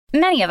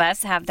Many of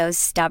us have those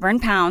stubborn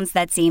pounds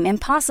that seem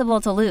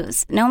impossible to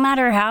lose, no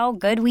matter how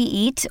good we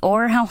eat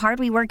or how hard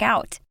we work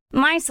out.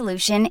 My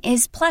solution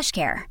is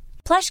PlushCare.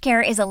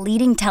 PlushCare is a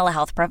leading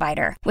telehealth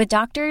provider with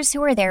doctors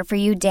who are there for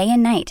you day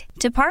and night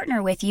to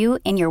partner with you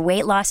in your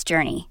weight loss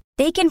journey.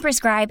 They can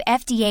prescribe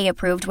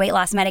FDA-approved weight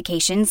loss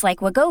medications like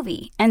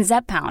Wegovy and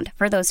Zepbound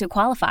for those who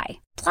qualify.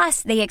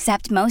 Plus, they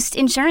accept most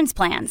insurance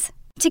plans.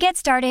 To get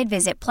started,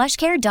 visit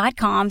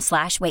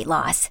plushcare.com/weight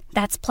loss.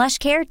 That's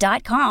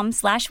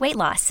plushcare.com/weight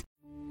loss.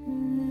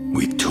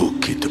 We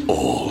took it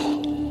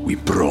all. We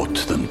brought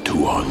them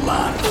to our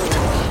land.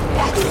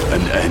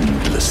 An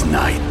endless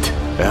night,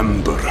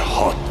 ember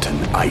hot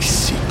and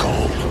icy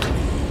cold.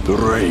 The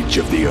rage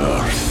of the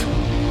earth.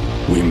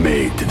 We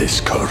made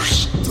this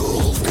curse.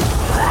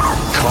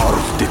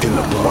 Carved it in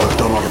the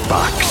blood on our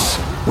backs.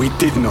 We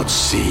did not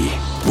see.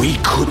 We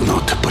could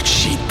not, but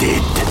she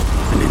did.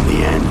 And in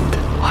the end...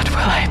 What will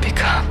I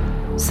become?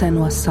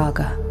 Senua's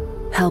Saga.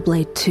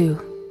 Hellblade 2.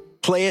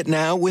 Play it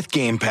now with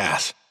Game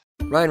Pass.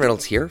 Ryan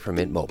Reynolds here from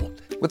Mint Mobile.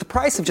 With the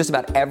price of just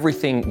about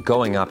everything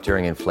going up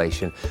during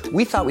inflation,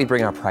 we thought we'd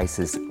bring our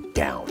prices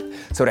down.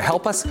 So to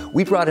help us,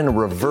 we brought in a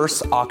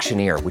reverse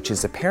auctioneer, which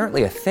is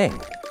apparently a thing.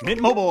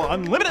 Mint Mobile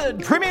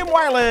Unlimited Premium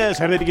Wireless.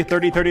 How to get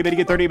 30, 30, bit to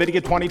get 30, bit to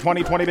get 20,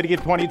 20, 20, bit to get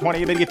 20,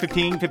 20, bit to get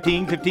 15,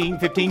 15, 15,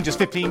 15, just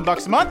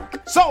 $15 a month?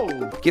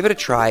 Sold! Give it a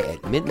try at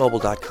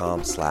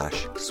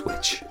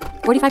mintmobile.com/switch.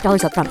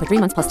 $45 up front for 3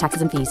 months plus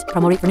taxes and fees.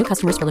 Promo rate for new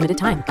customers for limited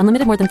time.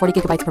 Unlimited more than 40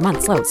 gigabytes per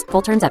month. Slows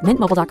full terms at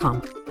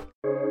mintmobile.com.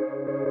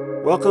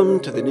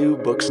 Welcome to the New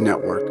Books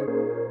Network.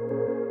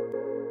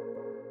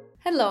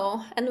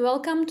 Hello, and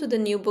welcome to the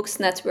New Books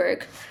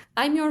Network.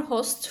 I'm your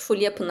host,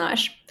 Fulya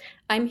Pınar.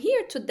 I'm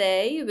here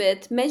today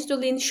with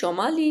Mejdulene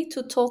Shomali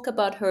to talk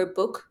about her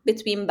book,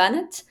 Between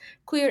Banat,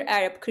 Queer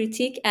Arab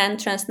Critique and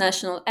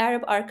Transnational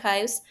Arab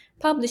Archives,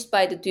 published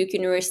by the Duke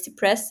University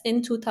Press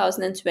in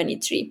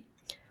 2023.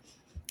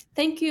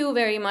 Thank you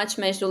very much,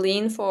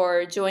 Mejdulene,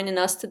 for joining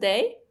us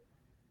today.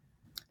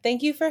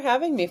 Thank you for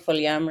having me,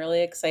 Fulya. I'm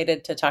really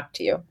excited to talk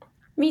to you.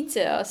 Me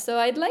too. So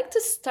I'd like to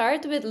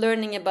start with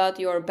learning about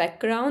your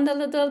background a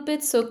little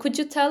bit. So could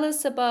you tell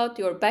us about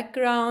your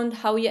background,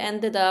 how you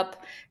ended up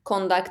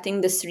conducting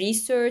this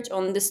research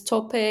on this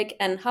topic,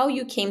 and how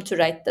you came to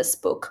write this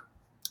book?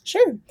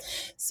 Sure.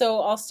 So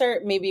I'll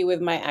start maybe with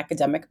my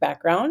academic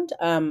background.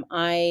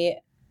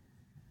 I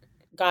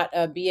got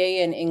a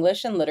BA in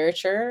English and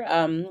Literature,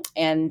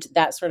 and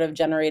that sort of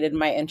generated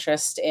my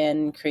interest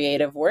in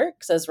creative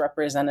works as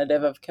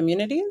representative of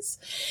communities.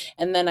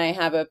 And then I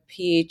have a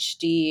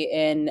PhD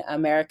in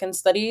American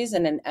Studies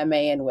and an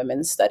MA in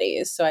Women's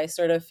Studies. So I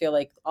sort of feel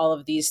like all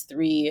of these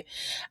three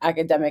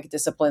academic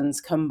disciplines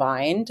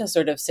combine to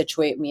sort of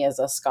situate me as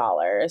a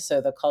scholar.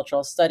 So the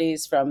cultural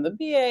studies from the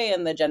BA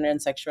and the gender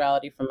and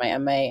sexuality from my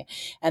MA,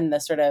 and the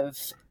sort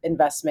of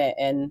investment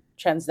in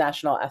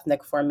transnational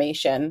ethnic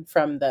formation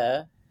from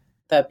the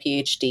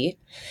PhD.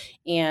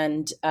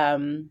 And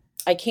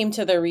I came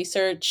to the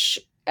research,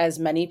 as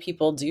many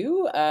people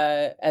do,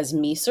 as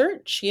me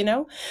search,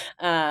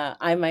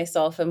 I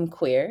myself am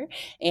queer,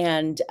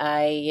 and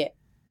I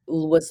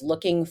was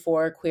looking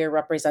for queer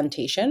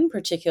representation,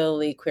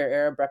 particularly queer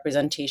Arab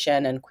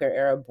representation and queer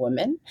Arab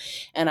women.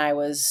 And I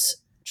was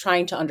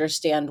trying to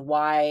understand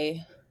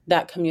why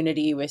that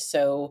community was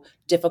so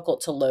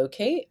difficult to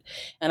locate.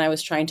 And I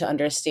was trying to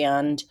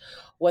understand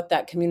what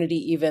that community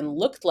even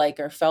looked like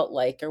or felt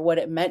like, or what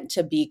it meant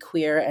to be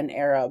queer and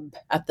Arab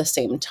at the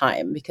same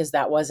time, because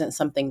that wasn't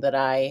something that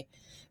I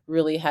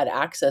really had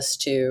access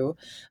to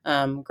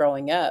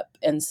growing up.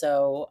 And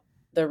so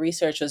the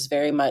research was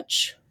very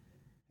much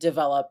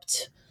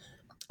developed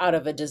out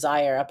of a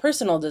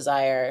personal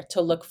desire to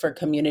look for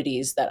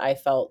communities that I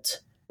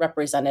felt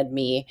represented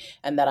me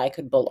and that I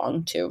could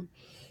belong to.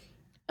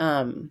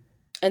 And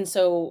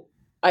so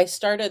I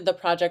started the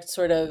project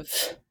sort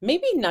of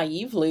maybe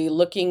naively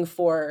looking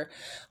for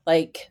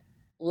like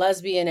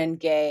lesbian and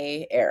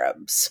gay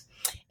Arabs.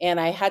 And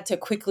I had to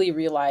quickly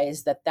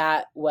realize that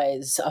that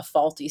was a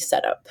faulty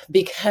setup,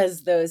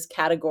 because those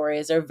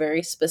categories are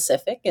very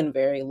specific and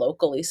very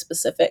locally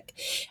specific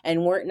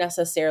and weren't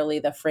necessarily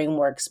the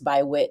frameworks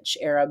by which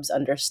Arabs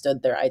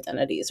understood their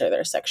identities or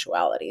their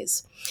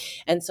sexualities.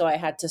 And so I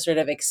had to sort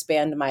of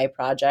expand my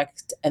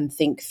project and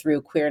think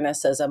through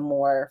queerness as a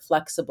more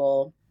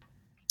flexible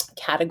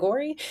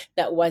category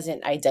that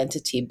wasn't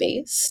identity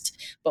based,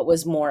 but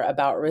was more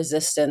about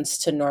resistance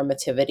to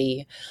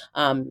normativity,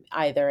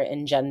 either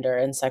in gender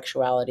and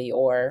sexuality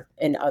or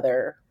in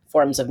other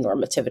forms of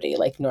normativity,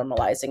 like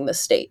normalizing the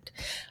state,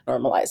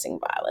 normalizing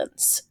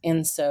violence.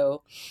 And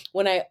so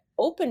when I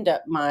opened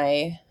up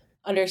my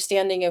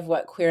understanding of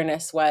what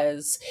queerness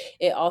was,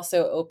 it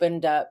also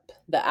opened up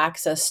the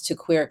access to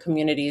queer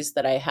communities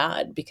that I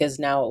had, because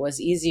now it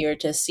was easier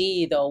to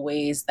see the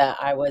ways that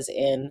I was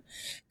in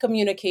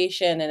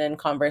communication and in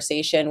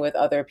conversation with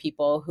other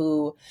people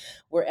who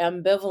were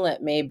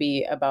ambivalent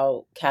maybe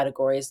about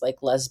categories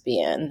like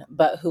lesbian,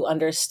 but who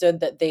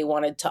understood that they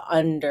wanted to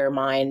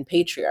undermine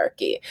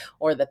patriarchy,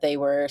 or that they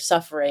were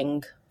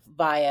suffering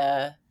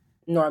via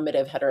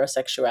normative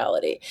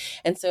heterosexuality.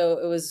 And so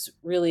it was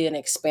really an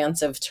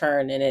expansive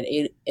turn, and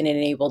it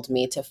enabled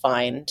me to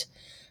find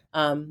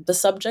the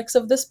subjects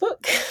of this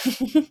book.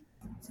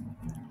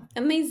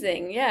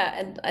 Amazing.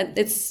 Yeah. And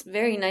it's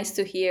very nice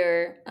to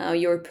hear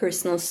your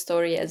personal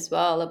story as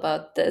well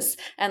about this.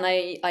 And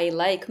I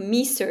like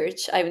me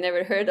search. I've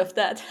never heard of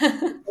that.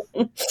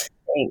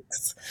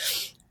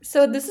 Thanks.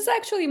 So this is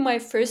actually my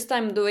first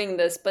time doing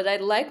this, but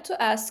I'd like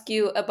to ask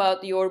you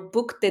about your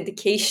book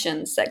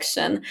dedication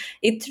section.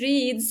 It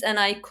reads, and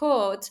I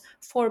quote,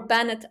 "For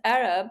Banat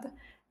Arab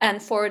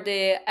and for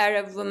the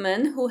Arab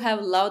women who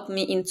have lured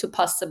me into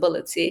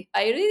possibility."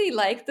 I really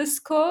like this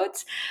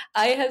quote.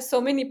 I have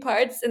so many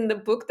parts in the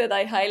book that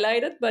I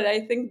highlighted, but I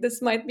think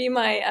this might be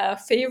my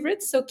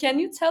favorite. So can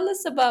you tell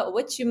us about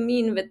what you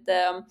mean with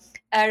the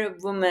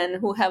Arab women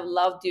who have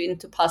loved you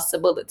into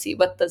possibility?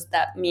 What does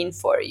that mean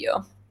for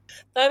you?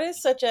 That is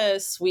such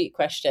a sweet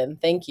question.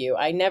 Thank you.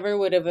 I never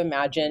would have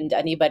imagined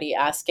anybody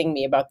asking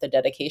me about the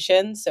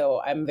dedication, so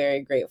I'm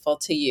very grateful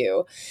to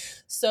you.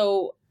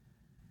 So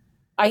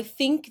I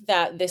think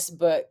that this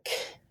book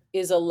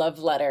is a love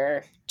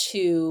letter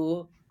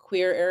to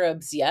queer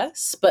Arabs,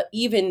 yes, but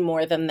even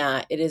more than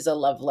that, it is a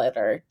love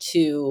letter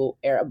to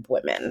Arab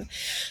women.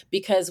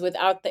 Because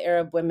without the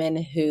Arab women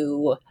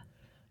who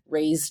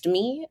raised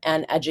me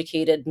and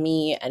educated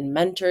me and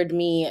mentored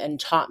me and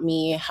taught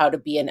me how to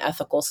be an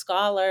ethical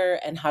scholar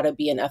and how to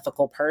be an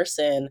ethical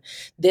person,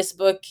 this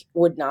book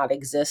would not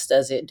exist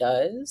as it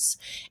does.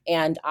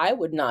 And I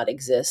would not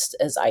exist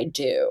as I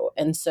do.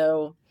 And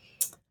so,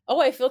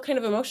 I feel kind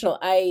of emotional.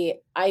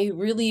 I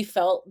really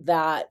felt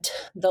that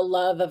the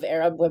love of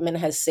Arab women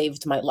has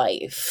saved my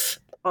life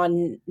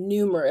on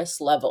numerous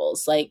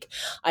levels. Like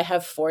I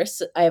have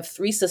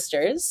three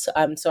sisters,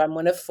 so I'm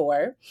one of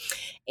four,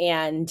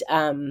 and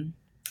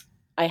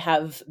I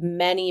have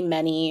many,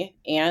 many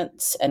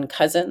aunts and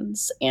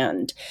cousins,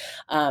 and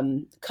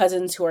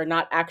cousins who are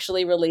not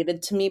actually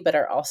related to me, but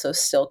are also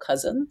still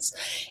cousins.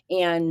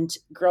 And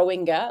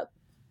growing up,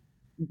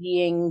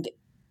 being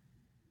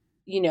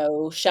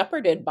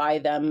shepherded by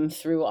them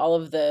through all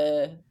of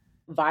the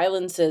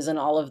violences and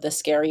all of the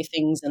scary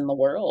things in the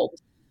world,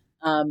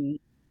 um,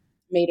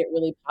 made it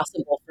really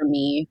possible for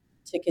me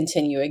to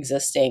continue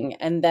existing.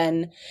 And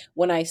then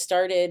when I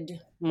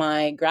started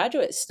my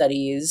graduate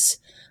studies,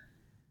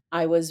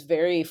 I was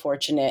very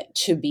fortunate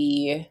to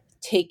be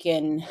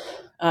taken,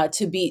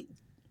 to be,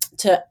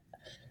 to,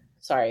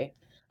 sorry.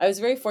 I was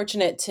very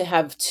fortunate to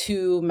have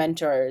two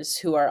mentors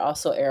who are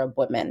also Arab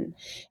women.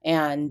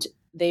 And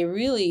they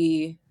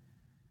really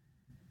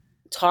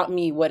taught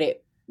me what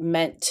it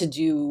meant to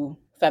do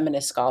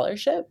feminist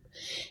scholarship.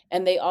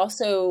 And they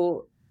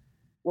also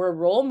were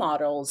role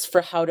models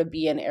for how to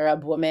be an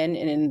Arab woman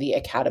in the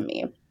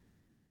academy,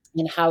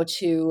 and how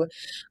to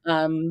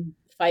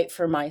fight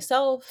for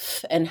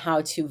myself and how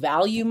to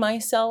value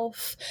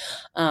myself,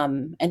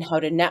 and how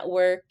to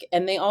network.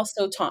 And they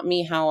also taught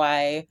me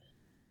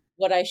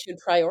what I should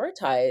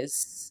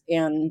prioritize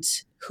and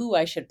who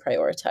I should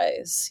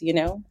prioritize,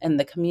 and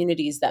the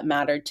communities that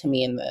mattered to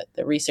me, and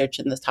the research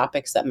and the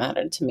topics that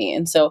mattered to me.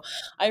 And so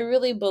I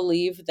really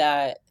believe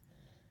that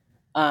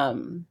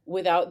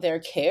without their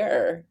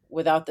care,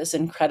 without this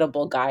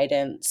incredible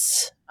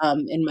guidance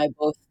in my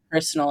both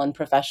personal and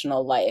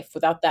professional life,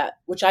 without that,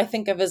 which I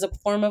think of as a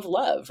form of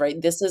love,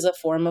 right? This is a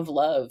form of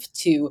love,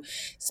 to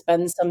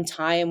spend some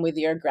time with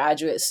your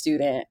graduate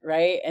student,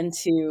 right? And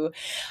to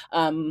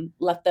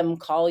let them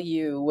call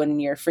you when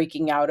you're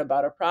freaking out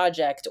about a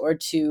project, or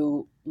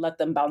to let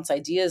them bounce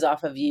ideas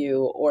off of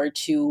you, or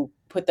to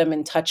put them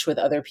in touch with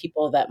other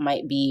people that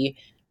might be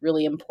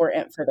really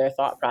important for their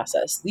thought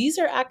process. These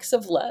are acts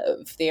of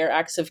love. They are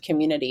acts of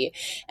community.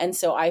 And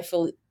so I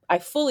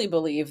fully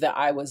believe that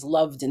I was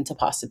loved into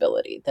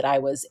possibility, that I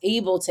was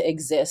able to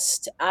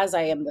exist as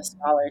I am the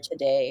scholar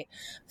today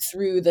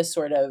through the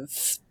sort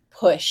of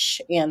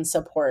push and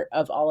support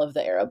of all of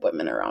the Arab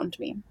women around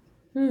me.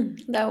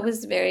 That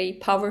was very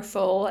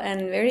powerful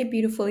and very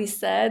beautifully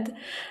said.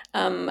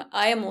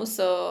 I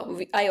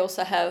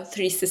also have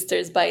three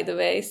sisters, by the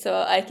way,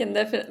 so I can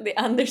definitely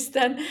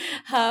understand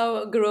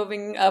how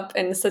growing up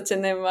in such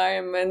an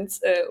environment,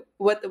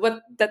 what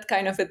that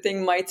kind of a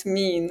thing might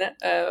mean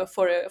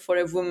for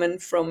a woman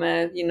from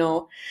a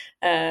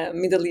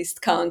Middle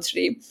East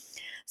country.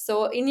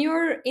 So in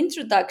your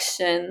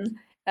introduction,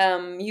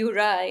 you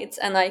write,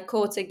 and I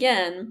quote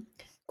again,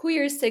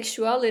 "Queer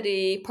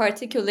sexuality,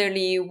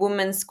 particularly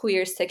women's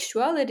queer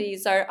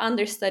sexualities, are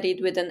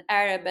understudied within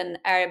Arab and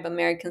Arab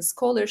American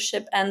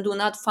scholarship and do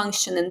not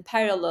function in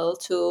parallel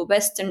to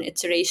Western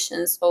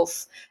iterations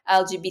of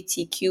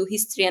LGBTQ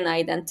history and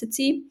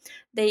identity.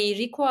 They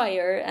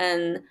require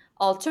an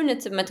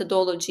alternative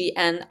methodology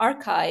and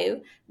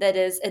archive that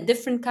is a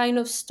different kind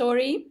of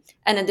story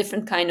and a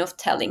different kind of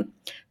telling."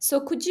 So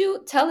could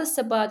you tell us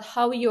about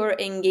how you're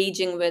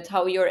engaging with,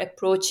 how you're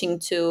approaching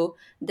to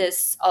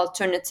this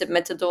alternative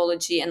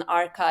methodology and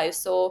archive?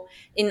 So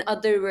in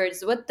other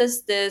words, what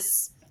does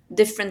this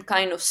different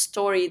kind of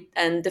story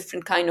and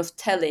different kind of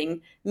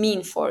telling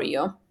mean for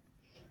you?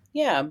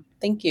 Yeah,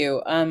 thank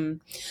you.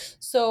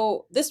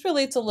 So this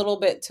relates a little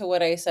bit to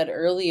what I said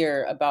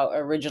earlier about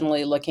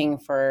originally looking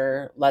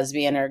for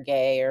lesbian or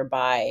gay or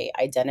bi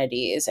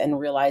identities and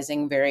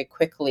realizing very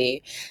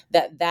quickly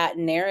that that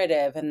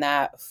narrative and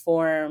that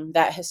form,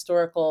 that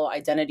historical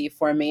identity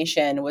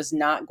formation was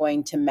not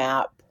going to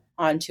map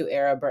onto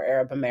Arab or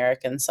Arab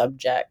American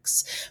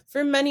subjects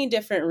for many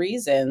different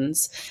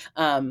reasons.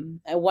 And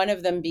one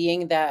of them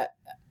being that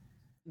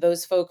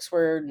those folks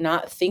were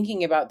not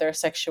thinking about their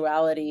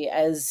sexuality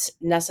as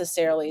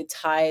necessarily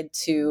tied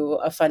to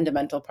a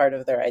fundamental part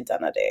of their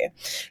identity,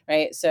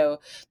 right? So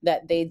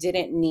that they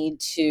didn't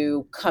need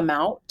to come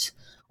out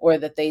or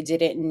that they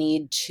didn't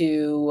need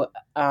to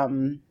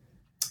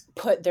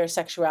put their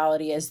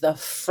sexuality as the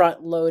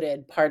front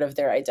loaded part of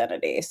their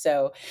identity.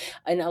 So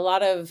in a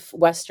lot of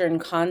Western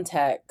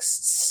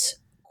contexts,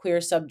 queer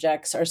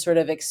subjects are sort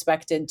of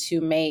expected to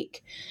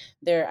make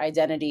their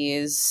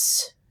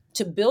identities,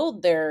 to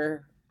build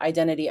their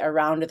identity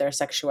around their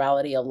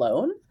sexuality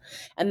alone.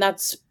 And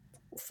that's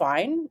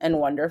fine and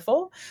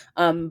wonderful.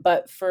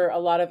 But for a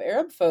lot of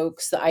Arab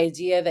folks, the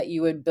idea that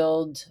you would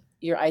build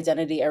your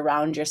identity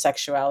around your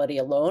sexuality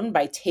alone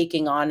by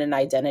taking on an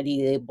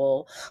identity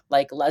label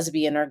like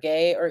lesbian or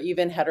gay or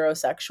even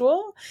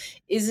heterosexual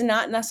is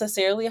not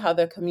necessarily how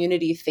the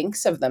community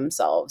thinks of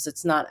themselves.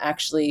 It's not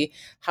actually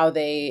how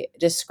they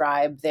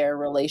describe their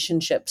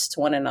relationships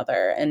to one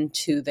another and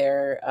to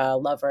their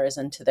lovers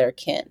and to their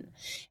kin.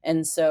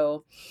 And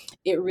so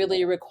it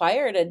really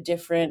required a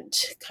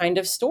different kind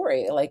of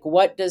story. Like,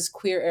 what does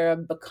queer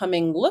Arab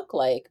becoming look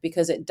like?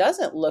 Because it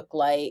doesn't look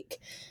like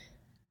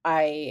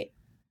I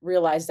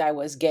realized I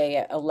was gay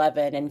at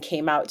 11 and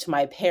came out to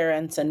my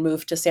parents and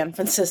moved to San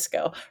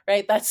Francisco,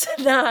 right? That's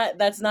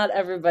not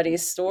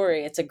everybody's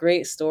story. It's a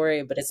great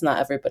story, but it's not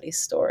everybody's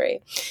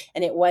story.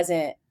 And it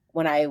wasn't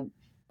when I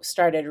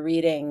started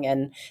reading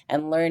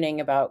and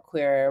learning about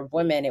queer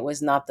women, it was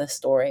not the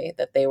story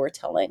that they were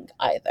telling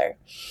either.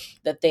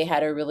 That they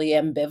had a really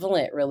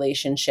ambivalent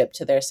relationship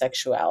to their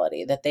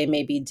sexuality, that they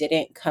maybe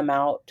didn't come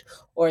out,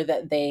 or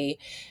that they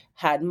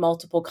had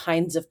multiple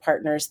kinds of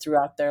partners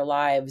throughout their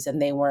lives and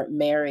they weren't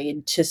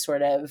married to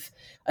sort of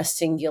a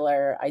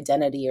singular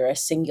identity or a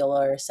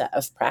singular set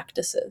of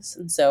practices.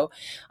 And so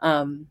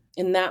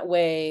in that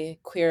way,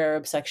 queer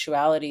Arab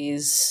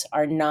sexualities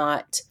are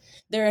not,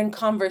 they're in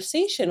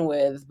conversation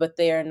with, but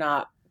they are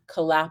not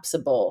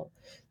collapsible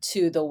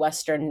to the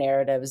Western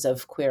narratives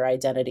of queer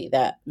identity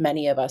that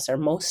many of us are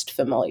most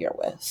familiar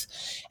with.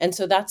 And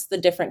so that's the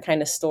different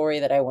kind of story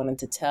that I wanted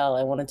to tell.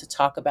 I wanted to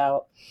talk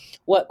about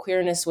what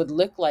queerness would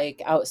look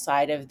like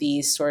outside of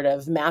these sort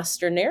of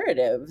master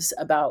narratives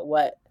about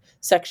what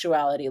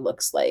sexuality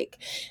looks like.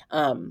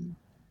 Yeah,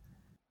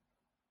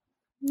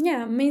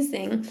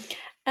 amazing.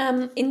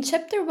 In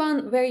chapter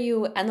 1, where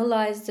you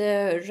analyze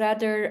the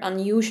rather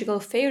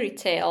unusual fairy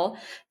tale,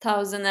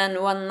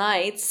 1001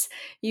 Nights,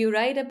 you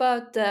write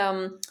about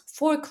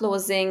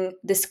foreclosing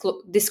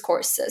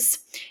discourses.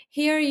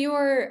 Here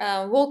you're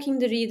walking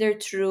the reader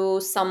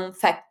through some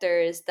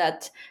factors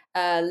that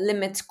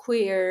limit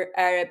queer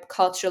Arab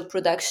cultural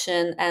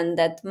production and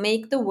that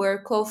make the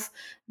work of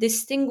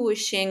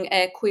distinguishing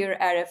a queer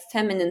Arab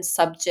feminine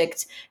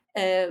subject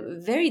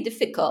very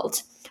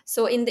difficult.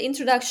 So, in the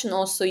introduction,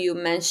 also, you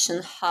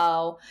mention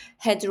how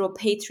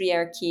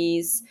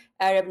heteropatriarchies,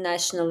 Arab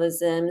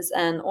nationalisms,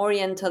 and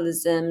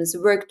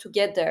Orientalisms work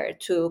together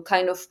to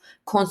kind of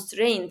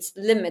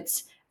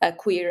limit a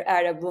queer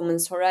Arab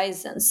woman's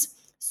horizons.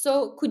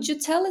 So, could you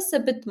tell us a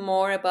bit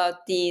more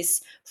about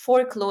these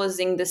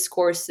foreclosing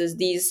discourses,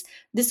 these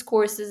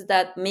discourses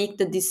that make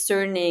the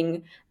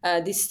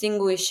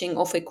distinguishing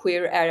of a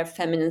queer Arab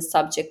feminine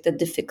subject a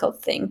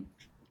difficult thing?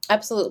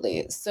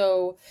 Absolutely.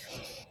 So,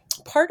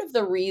 part of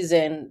the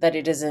reason that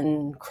it is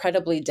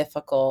incredibly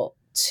difficult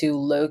to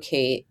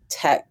locate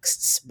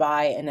texts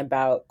by and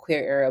about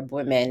queer Arab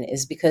women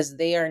is because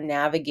they are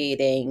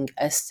navigating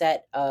a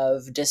set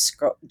of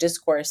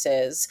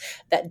discourses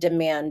that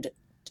demand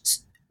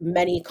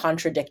many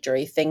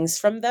contradictory things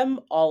from them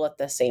all at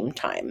the same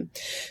time.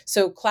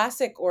 So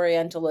classic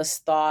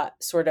Orientalist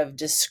thought sort of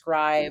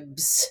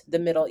describes the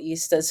Middle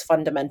East as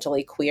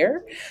fundamentally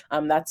queer.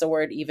 That's a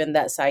word even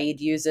that Said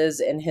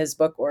uses in his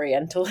book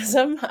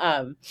Orientalism.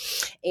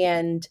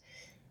 And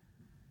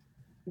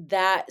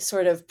that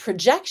sort of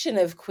projection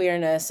of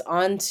queerness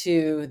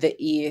onto the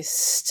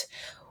East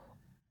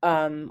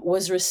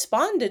was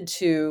responded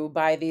to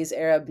by these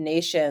Arab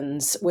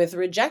nations with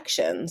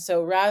rejection.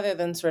 So rather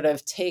than sort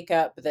of take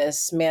up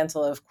this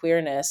mantle of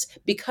queerness,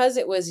 because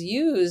it was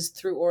used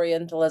through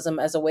Orientalism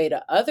as a way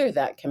to other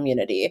that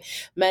community,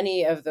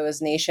 many of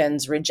those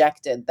nations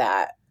rejected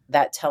that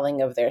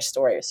telling of their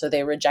story. So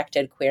they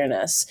rejected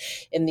queerness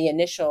in the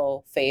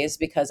initial phase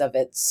because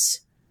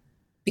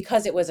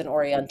it was an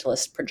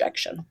Orientalist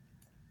projection.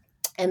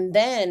 And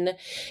then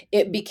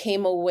it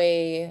became a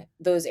way,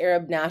 those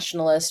Arab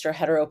nationalist or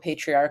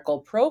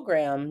heteropatriarchal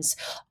programs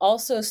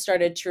also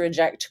started to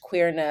reject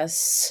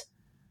queerness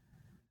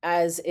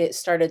as it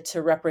started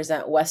to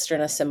represent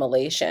Western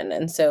assimilation.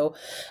 And so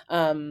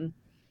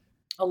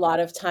a lot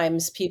of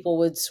times people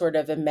would sort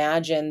of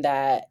imagine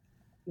that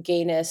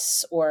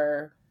gayness,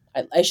 or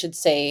I should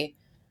say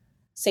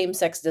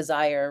same-sex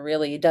desire,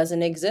 really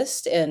doesn't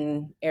exist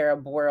in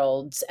Arab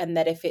worlds, and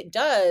that if it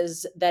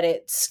does, that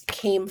it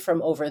came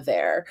from over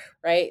there,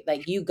 right?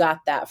 Like, you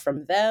got that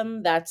from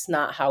them. That's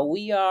not how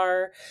we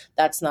are.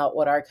 That's not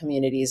what our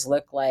communities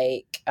look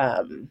like.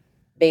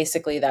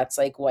 Basically, that's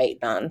like white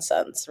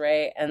nonsense,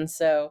 right? And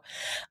so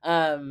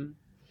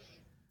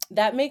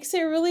that makes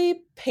it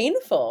really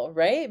painful,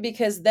 right?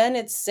 Because then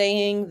it's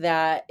saying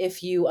that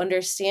if you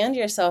understand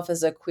yourself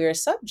as a queer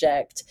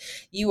subject,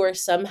 you are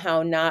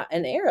somehow not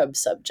an Arab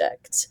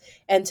subject.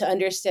 And to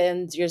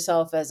understand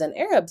yourself as an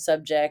Arab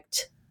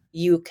subject,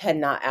 you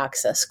cannot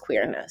access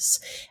queerness.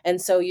 And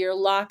so you're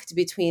locked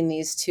between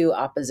these two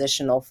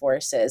oppositional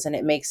forces, and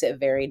it makes it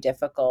very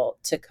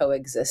difficult to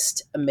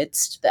coexist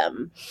amidst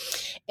them.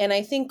 And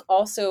I think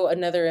also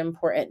another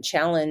important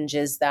challenge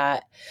is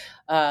that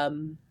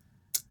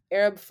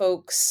Arab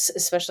folks,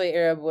 especially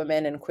Arab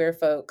women and queer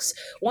folks,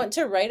 want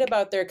to write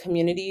about their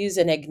communities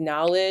and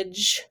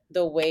acknowledge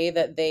the way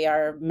that they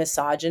are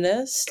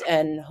misogynist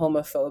and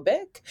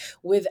homophobic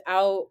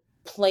without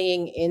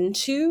playing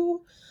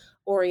into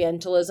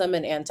Orientalism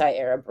and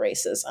anti-Arab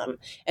racism.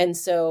 And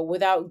so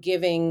without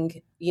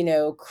giving,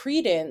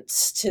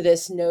 credence to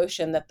this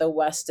notion that the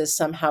West is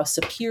somehow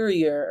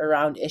superior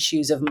around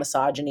issues of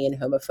misogyny and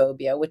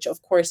homophobia, which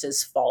of course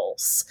is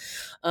false.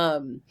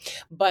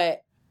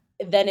 But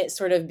then it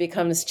sort of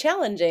becomes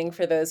challenging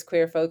for those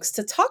queer folks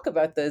to talk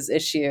about those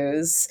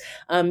issues,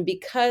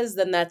 because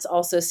then that's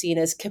also seen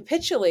as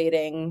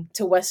capitulating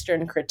to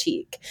Western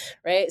critique,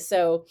 right?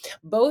 So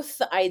both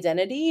the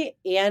identity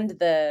and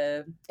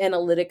the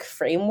analytic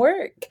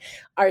framework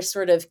are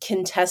sort of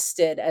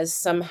contested as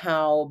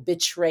somehow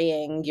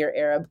betraying your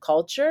Arab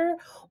culture,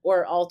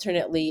 or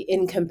alternately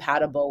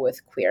incompatible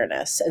with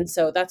queerness. And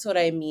so that's what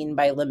I mean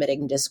by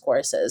limiting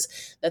discourses,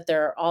 that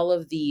there are all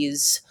of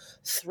these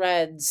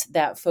threads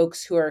that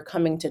folks who are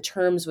coming to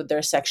terms with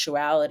their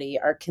sexuality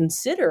are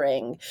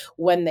considering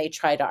when they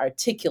try to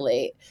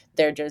articulate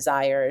their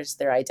desires,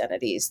 their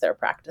identities, their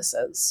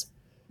practices.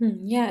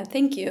 Yeah,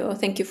 thank you.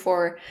 Thank you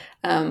for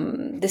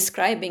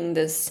describing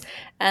this.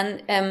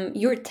 And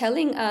you're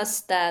telling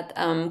us that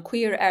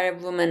queer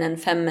Arab women and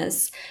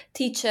feminists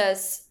teach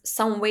us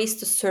some ways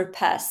to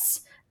surpass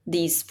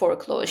these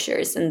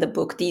foreclosures in the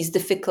book, these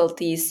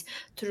difficulties,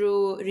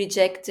 through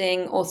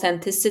rejecting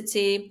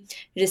authenticity,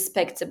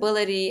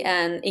 respectability,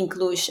 and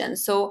inclusion.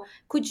 So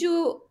could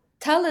you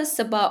tell us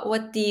about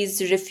what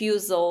these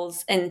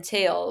refusals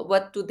entail?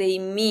 What do they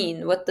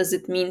mean? What does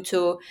it mean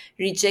to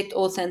reject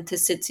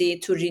authenticity,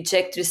 to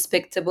reject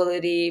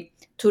respectability,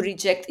 to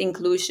reject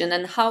inclusion?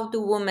 And how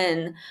do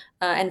women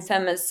and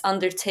feminists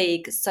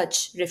undertake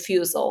such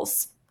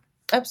refusals?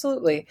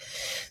 Absolutely.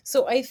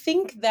 So I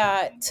think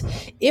that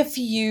if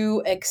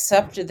you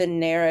accept the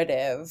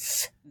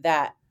narrative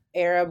that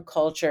Arab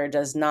culture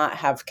does not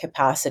have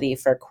capacity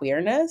for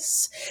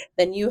queerness,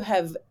 then you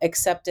have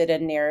accepted a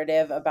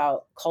narrative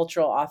about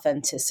cultural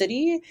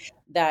authenticity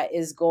that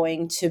is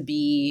going to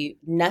be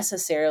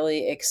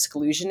necessarily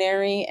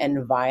exclusionary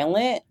and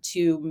violent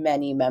to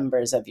many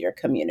members of your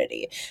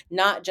community,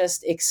 not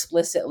just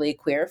explicitly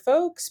queer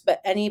folks,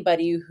 but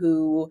anybody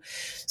whose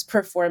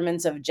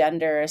performance of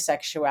gender or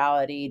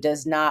sexuality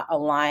does not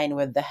align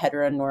with the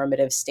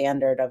heteronormative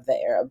standard of the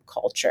Arab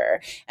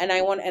culture. And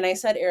I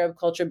said Arab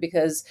culture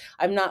because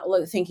I'm not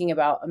thinking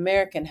about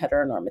American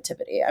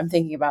heteronormativity. I'm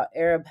thinking about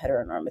Arab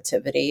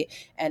heteronormativity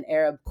and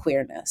Arab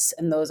queerness.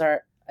 And those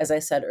are, as I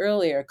said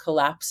earlier,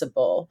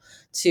 collapsible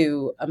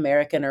to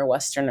American or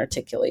Western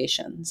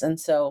articulations. And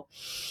so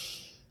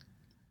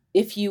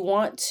if you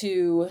want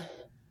to,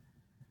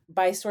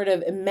 by sort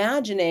of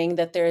imagining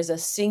that there is a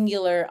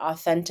singular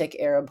authentic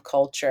Arab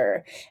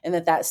culture, and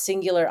that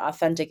singular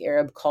authentic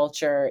Arab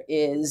culture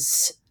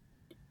is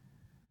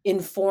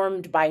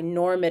informed by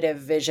normative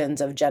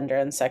visions of gender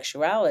and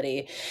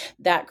sexuality,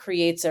 that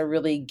creates a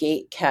really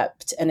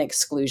gate-kept and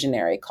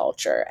exclusionary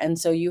culture. And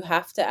so you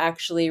have to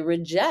actually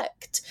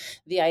reject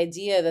the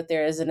idea that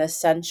there is an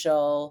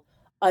essential,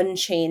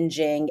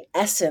 unchanging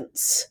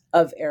essence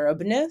of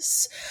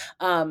Arabness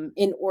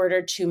in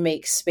order to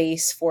make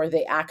space for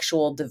the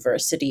actual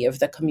diversity of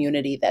the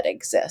community that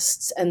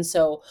exists. And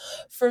so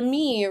for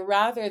me,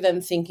 rather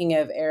than thinking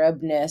of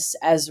Arabness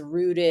as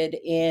rooted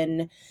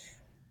in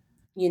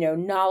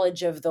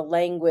knowledge of the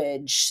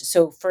language.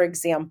 So, for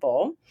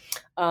example,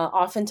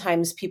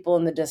 oftentimes people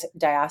in the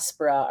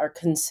diaspora are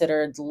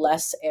considered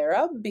less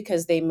Arab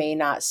because they may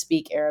not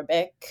speak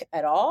Arabic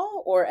at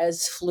all or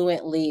as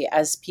fluently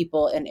as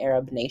people in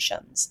Arab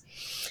nations.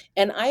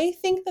 And I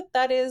think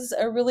that is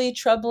a really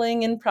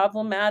troubling and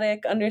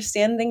problematic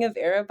understanding of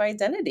Arab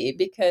identity,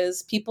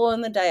 because people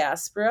in the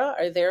diaspora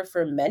are there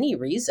for many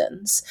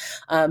reasons,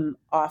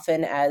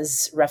 often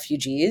as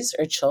refugees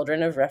or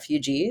children of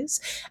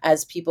refugees,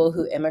 as people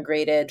who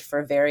immigrated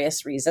for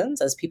various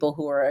reasons, as people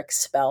who were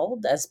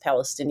expelled, as as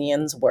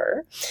Palestinians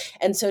were.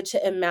 And so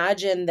to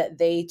imagine that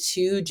they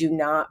too do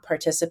not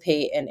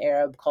participate in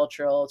Arab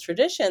cultural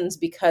traditions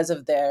because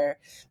of the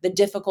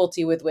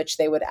difficulty with which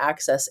they would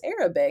access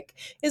Arabic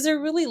is a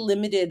really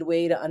limited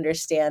way to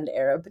understand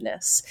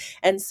Arabness.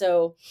 And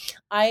so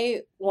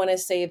I want to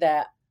say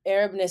that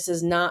Arabness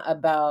is not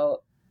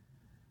about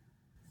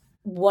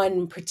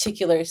one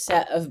particular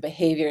set of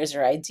behaviors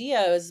or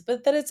ideas,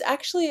 but that it's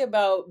actually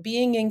about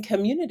being in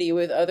community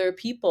with other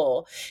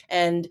people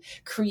and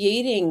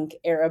creating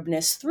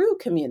Arabness through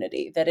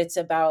community, that it's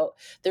about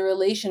the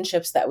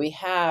relationships that we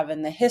have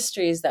and the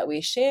histories that we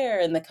share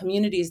and the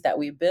communities that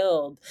we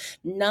build,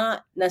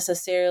 not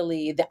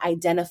necessarily the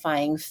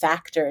identifying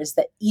factors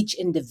that each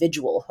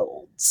individual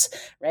holds,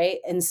 right?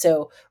 And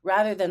so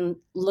rather than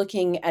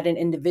looking at an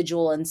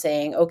individual and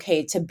saying,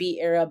 okay, to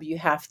be Arab, you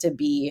have to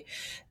be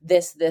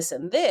this,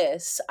 and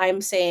this,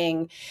 I'm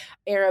saying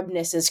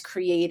Arabness is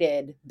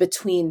created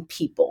between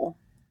people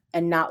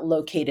and not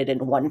located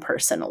in one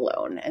person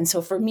alone. And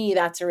so for me,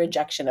 that's a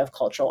rejection of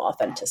cultural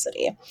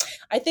authenticity.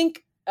 I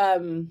think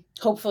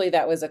hopefully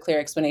that was a clear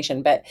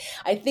explanation, but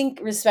I think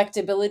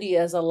respectability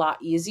is a lot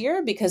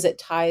easier because it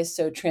ties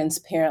so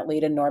transparently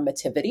to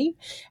normativity.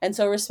 And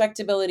so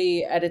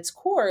respectability at its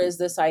core is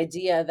this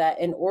idea that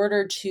in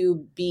order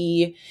to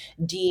be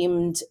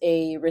deemed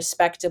a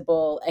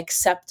respectable,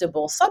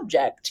 acceptable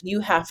subject, you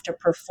have to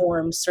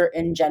perform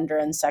certain gender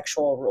and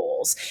sexual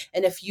roles.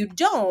 And if you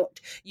don't,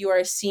 you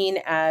are seen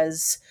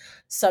as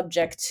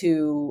subject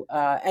to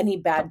any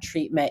bad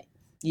treatment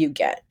you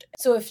get.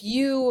 So if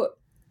you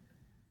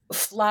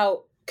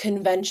flout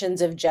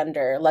conventions of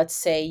gender, let's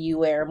say you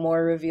wear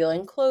more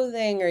revealing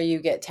clothing, or you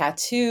get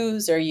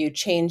tattoos, or you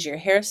change your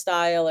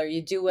hairstyle, or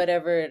you do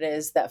whatever it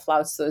is that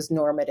flouts those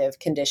normative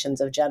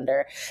conditions of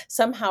gender,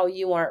 somehow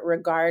you aren't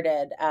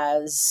regarded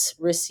as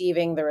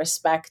receiving the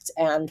respect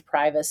and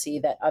privacy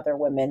that other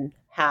women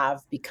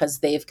have because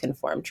they've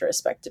conformed to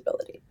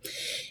respectability.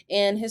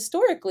 And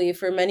historically,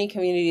 for many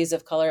communities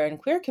of color and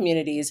queer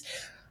communities,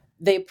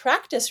 they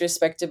practice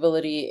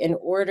respectability in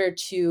order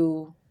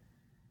to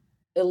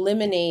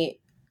eliminate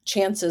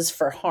chances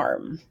for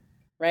harm,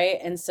 right?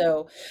 And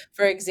so,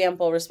 for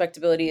example,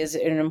 respectability is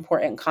an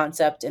important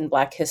concept in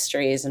Black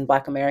histories and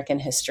Black American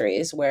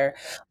histories, where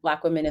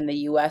Black women in the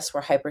US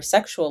were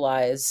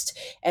hypersexualized.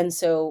 And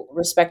so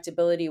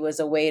respectability was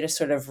a way to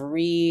sort of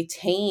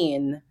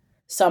retain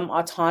some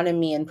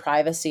autonomy and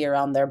privacy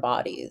around their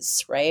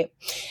bodies, right?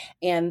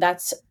 And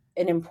that's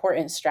an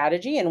important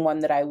strategy and one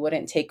that I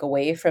wouldn't take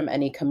away from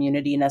any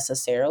community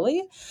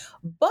necessarily.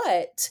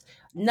 But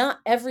not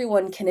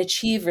everyone can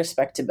achieve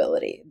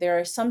respectability. There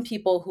are some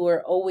people who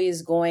are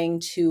always going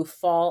to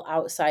fall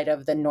outside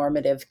of the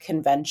normative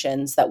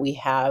conventions that we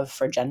have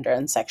for gender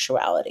and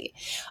sexuality.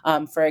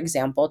 For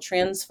example,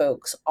 trans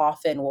folks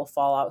often will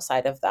fall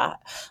outside of that.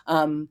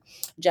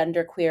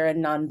 Genderqueer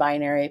and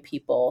non-binary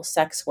people,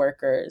 sex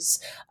workers,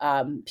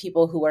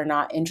 people who are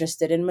not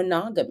interested in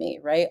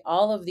monogamy, right?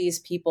 All of these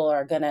people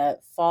are going to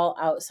fall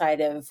outside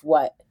of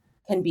what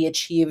can be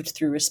achieved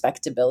through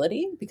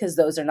respectability because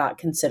those are not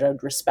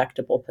considered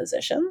respectable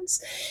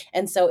positions.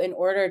 And so in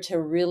order to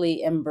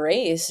really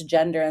embrace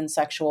gender and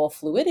sexual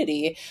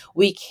fluidity,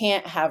 we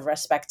can't have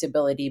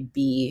respectability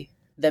be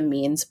the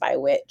means by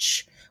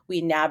which we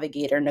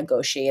navigate or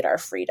negotiate our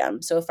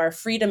freedom. So if our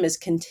freedom is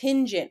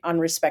contingent on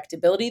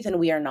respectability, then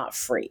we are not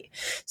free.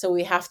 So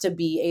we have to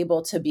be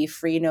able to be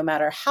free no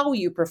matter how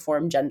you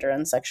perform gender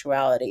and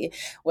sexuality,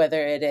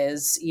 whether it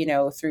is,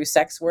 through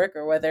sex work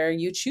or whether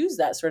you choose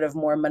that sort of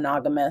more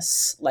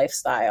monogamous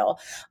lifestyle,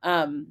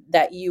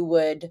 that you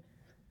would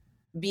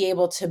be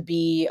able to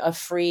be a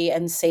free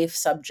and safe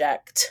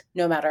subject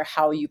no matter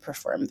how you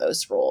perform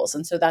those roles.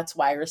 And so that's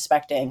why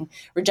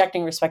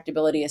rejecting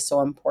respectability is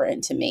so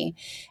important to me.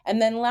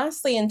 And then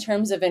lastly, in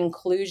terms of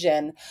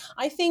inclusion,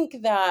 I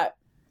think that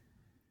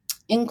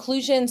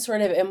inclusion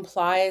sort of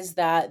implies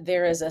that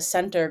there is a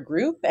center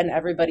group and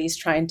everybody's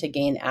trying to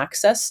gain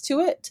access to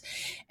it.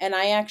 And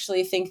I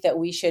actually think that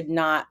we should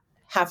not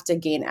have to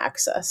gain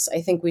access. I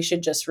think we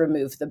should just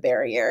remove the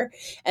barrier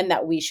and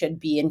that we should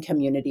be in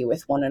community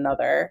with one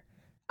another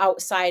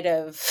outside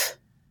of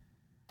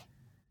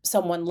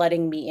someone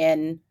letting me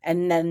in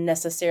and then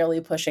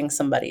necessarily pushing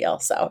somebody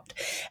else out.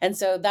 And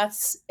so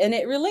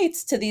it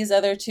relates to these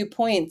other 2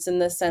 points in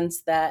the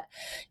sense that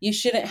you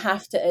shouldn't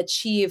have to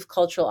achieve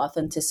cultural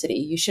authenticity.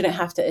 You shouldn't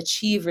have to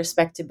achieve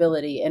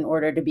respectability in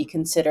order to be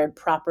considered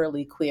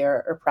properly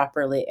queer or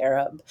properly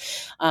Arab.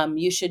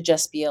 You should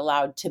just be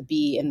allowed to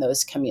be in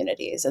those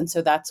communities. And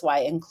so that's why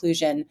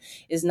inclusion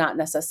is not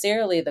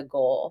necessarily the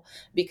goal,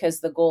 because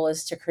the goal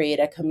is to create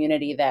a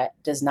community that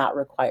does not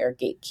require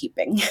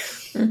gatekeeping.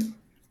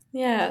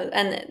 Yeah,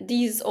 and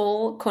these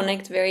all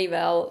connect very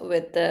well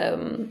with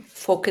the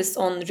focus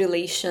on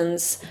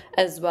relations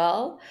as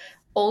well.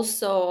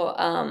 Also,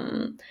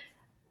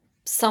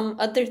 some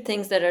other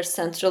things that are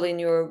central in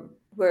your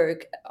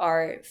work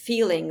are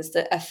feelings,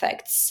 the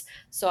affects.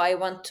 So I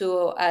want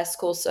to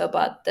ask also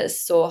about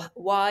this. So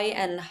why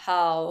and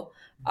how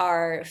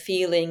are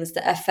feelings,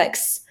 the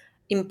affects,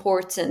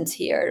 important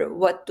here?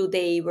 What do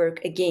they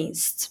work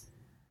against?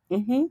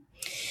 Mm-hmm.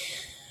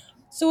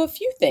 So a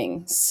few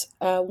things.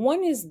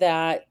 One is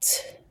that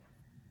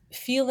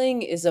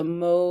feeling is a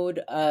mode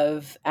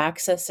of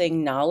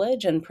accessing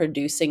knowledge and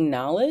producing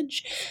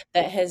knowledge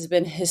that has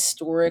been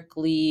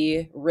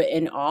historically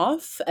written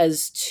off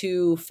as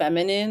too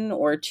feminine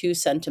or too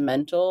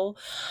sentimental,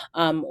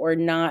 or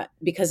not,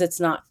 because it's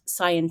not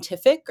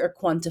scientific or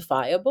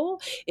quantifiable.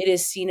 It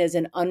is seen as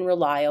an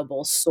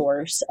unreliable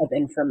source of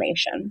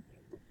information.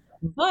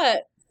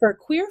 But for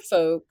queer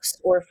folks,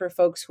 or for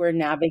folks who are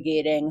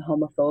navigating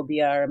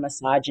homophobia or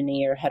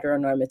misogyny or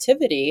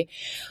heteronormativity,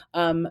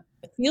 um,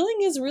 feeling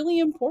is really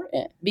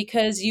important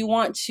because you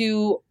want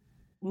to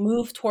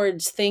move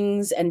towards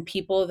things and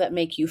people that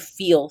make you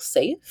feel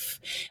safe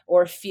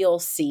or feel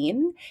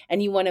seen.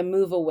 And you want to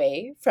move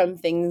away from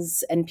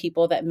things and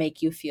people that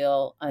make you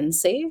feel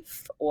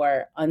unsafe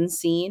or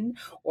unseen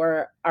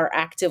or are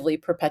actively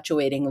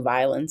perpetuating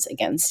violence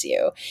against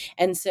you.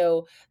 And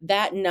so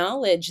that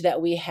knowledge that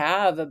we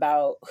have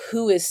about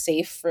who is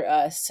safe for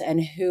us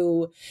and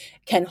who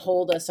can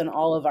hold us in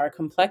all of our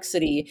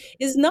complexity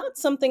is not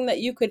something that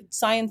you could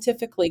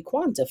scientifically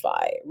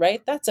quantify,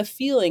 right? That's a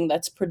feeling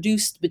that's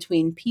produced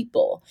between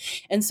people.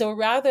 And so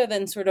rather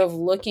than sort of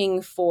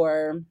looking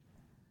for,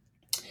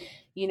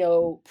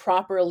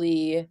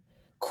 properly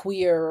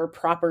queer or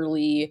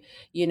properly,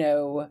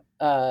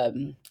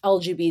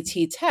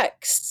 LGBT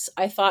texts,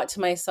 I thought to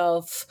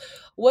myself,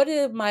 where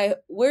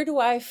do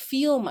I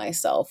feel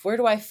myself? Where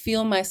do I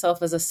feel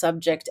myself as a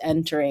subject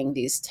entering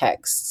these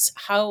texts?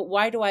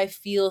 Why do I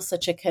feel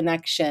such a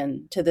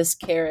connection to this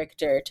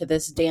character, to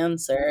this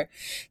dancer,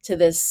 to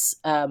this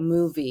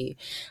movie?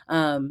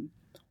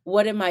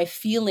 What am I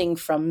feeling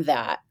from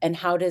that? And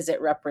how does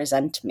it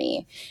represent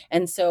me?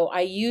 And so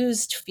I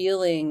used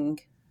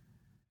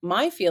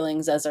my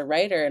feelings as a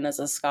writer and as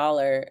a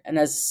scholar and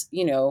as,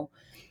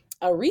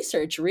 a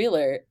research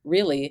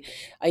really,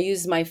 I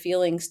used my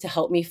feelings to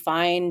help me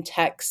find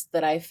texts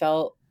that I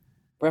felt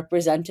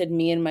represented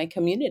me and my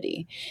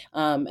community.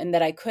 And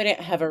that I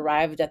couldn't have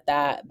arrived at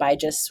that by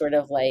just sort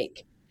of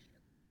like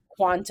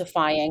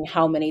quantifying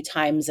how many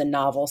times a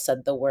novel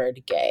said the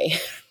word gay,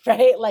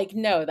 right? Like,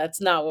 no,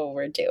 that's not what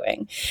we're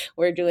doing.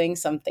 We're doing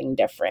something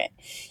different.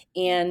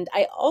 And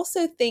I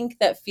also think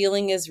that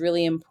feeling is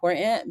really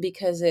important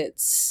because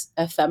it's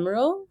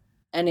ephemeral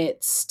and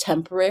it's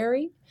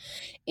temporary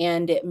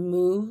and it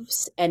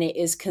moves and it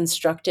is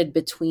constructed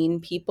between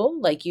people.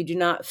 Like you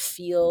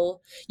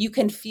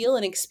can feel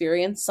and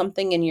experience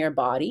something in your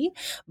body,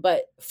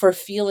 but for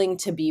feeling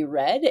to be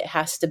read, it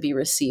has to be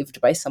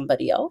received by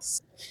somebody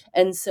else.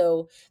 And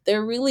so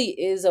there really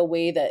is a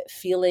way that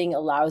feeling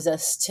allows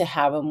us to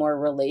have a more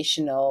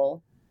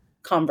relational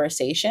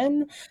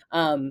conversation.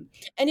 And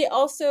it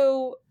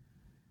also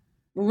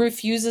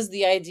refuses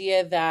the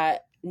idea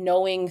that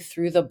knowing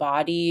through the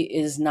body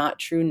is not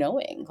true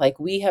knowing. Like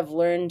we have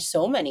learned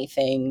so many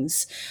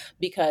things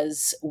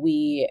because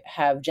we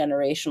have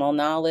generational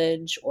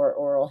knowledge or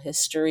oral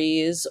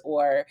histories,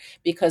 or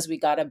because we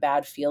got a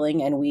bad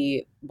feeling and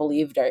we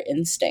believed our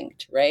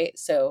instinct, right?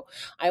 So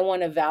I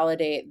want to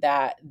validate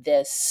that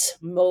this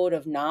mode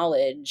of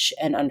knowledge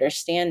and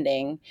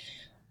understanding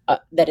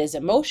that is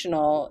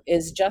emotional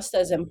is just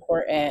as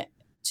important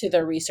to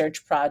the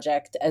research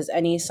project as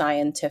any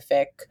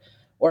scientific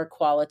or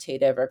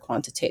qualitative or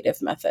quantitative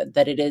method,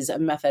 that it is a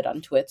method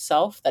unto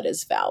itself that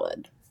is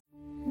valid.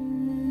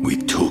 We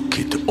took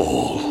it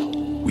all.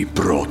 We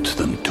brought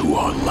them to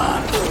our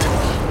land.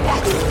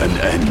 An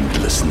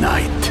endless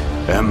night,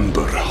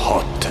 ember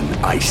hot and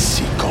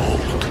icy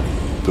cold.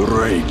 The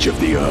rage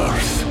of the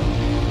earth.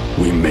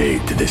 We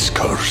made this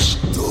curse.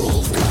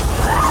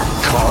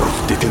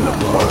 Carved it in the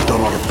blood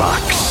on our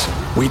backs.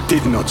 We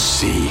did not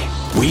see.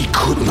 We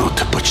could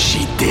not, but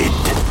she did.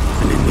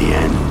 And in the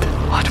end,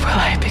 what will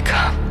I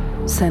become?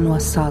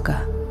 Senua's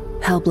Saga.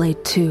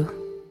 Hellblade 2.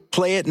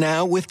 Play it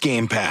now with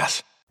Game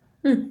Pass.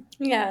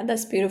 Yeah,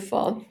 that's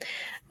beautiful.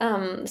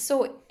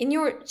 So in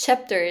your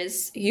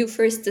chapters, you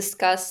first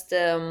discussed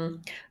the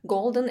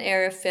golden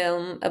era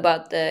film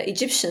about the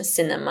Egyptian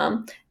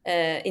cinema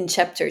in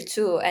chapter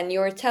 2, and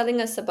you're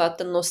telling us about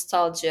the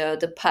nostalgia,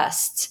 the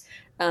past,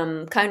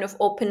 kind of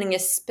opening a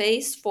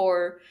space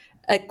for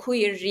a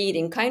queer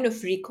reading, kind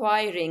of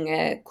requiring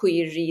a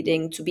queer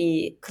reading to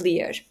be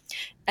clear.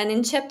 And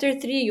in chapter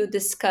 3, you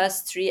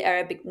discussed 3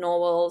 Arabic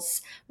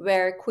novels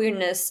where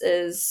queerness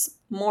is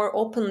more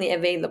openly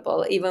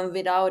available, even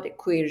without a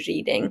queer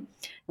reading.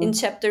 In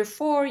chapter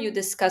 4, you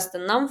discussed the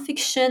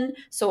nonfiction,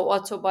 so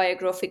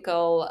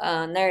autobiographical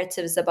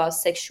narratives about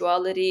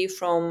sexuality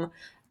from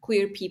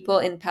queer people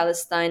in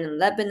Palestine and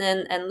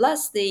Lebanon. And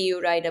lastly, you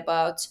write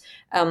about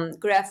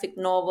graphic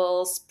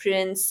novels,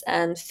 prints,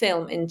 and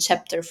film in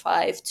chapter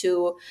 5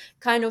 to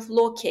kind of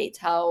locate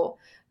how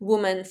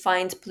women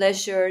find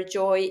pleasure,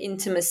 joy,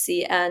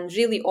 intimacy, and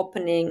really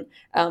opening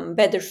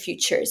better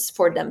futures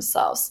for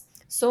themselves.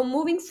 So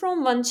moving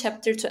from one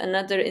chapter to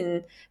another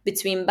in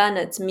between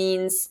Banat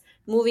means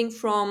moving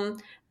from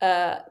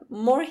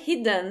more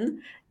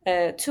hidden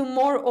to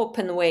more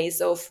open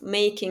ways of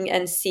making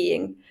and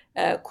seeing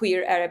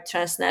queer Arab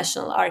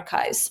transnational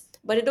archives.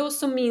 but it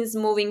also means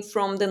moving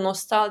from the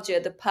nostalgia,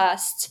 the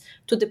past,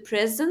 to the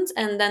present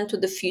and then to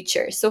the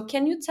future. So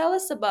can you tell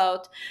us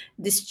about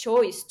this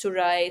choice to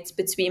write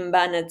between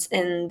Banat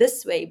in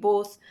this way,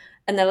 both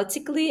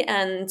analytically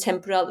and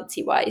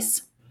temporality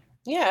wise?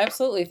 Yeah,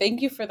 absolutely.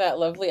 Thank you for that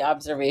lovely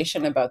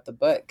observation about the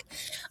book.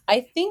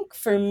 I think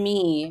for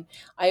me,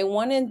 I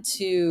wanted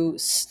to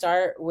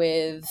start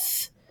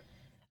with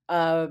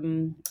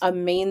a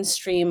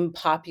mainstream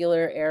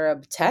popular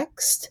Arab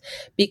text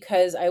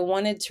because I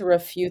wanted to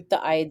refute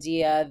the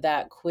idea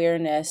that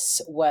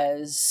queerness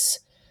was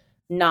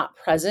not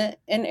present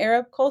in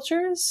Arab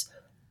cultures,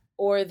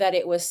 or that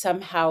it was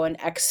somehow an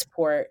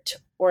export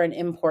or an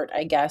import,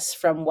 I guess,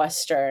 from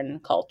Western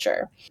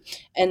culture.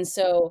 And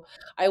so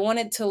I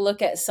wanted to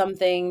look at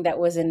something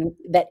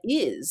that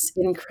is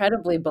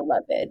incredibly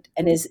beloved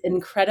and is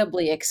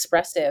incredibly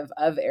expressive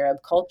of Arab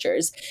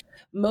cultures.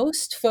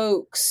 Most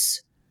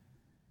folks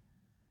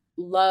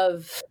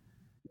love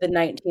the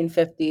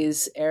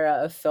 1950s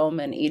era of film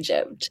in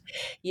Egypt.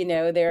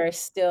 There are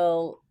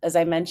still, as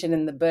I mentioned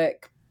in the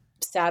book,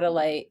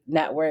 satellite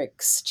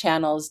networks,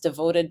 channels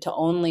devoted to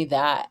only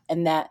that,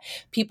 and that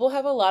people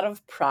have a lot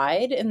of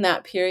pride in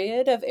that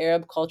period of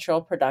Arab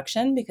cultural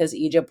production because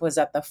Egypt was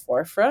at the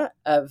forefront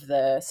of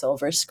the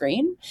silver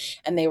screen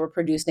and they were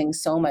producing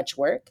so much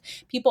work.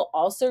 People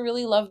also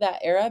really love that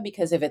era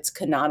because of its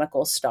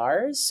canonical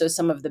stars. So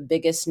some of the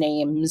biggest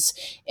names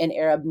in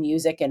Arab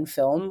music and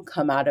film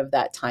come out of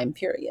that time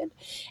period.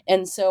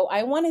 And so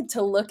I wanted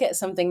to look at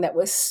something that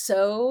was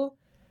so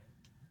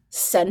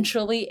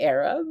centrally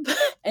Arab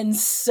and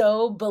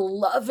so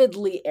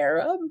belovedly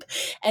Arab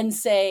and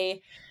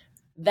say,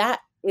 that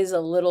is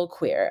a little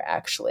queer,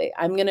 actually.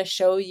 I'm going to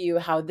show you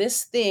how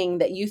this thing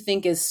that you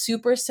think is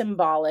super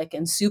symbolic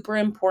and super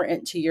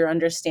important to your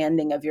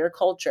understanding of your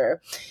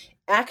culture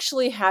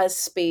actually has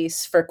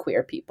space for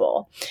queer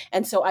people.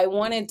 And so I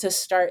wanted to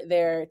start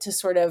there to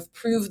sort of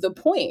prove the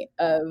point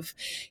of,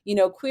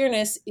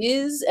 queerness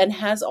is and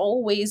has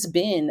always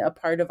been a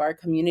part of our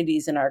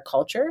communities and our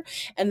culture.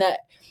 And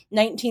that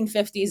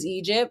 1950s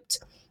Egypt,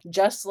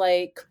 just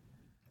like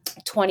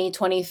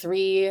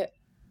 2023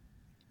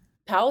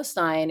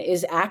 Palestine,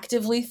 is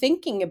actively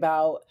thinking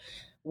about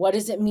what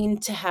does it mean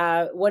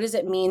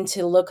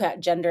to look at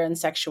gender and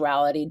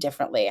sexuality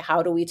differently?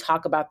 How do we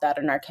talk about that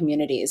in our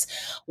communities?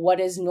 What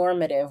is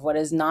normative? What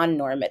is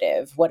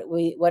non-normative?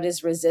 What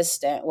is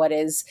resistant? What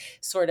is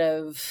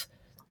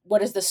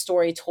the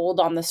story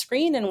told on the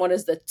screen, and what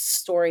is the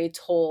story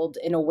told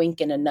in a wink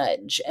and a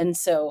nudge? And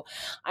so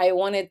I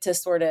wanted to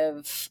sort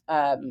of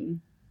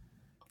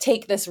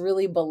take this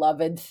really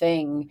beloved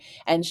thing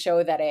and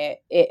show that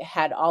it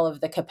had all of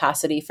the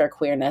capacity for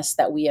queerness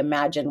that we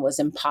imagine was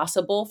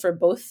impossible for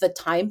both the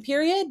time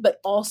period, but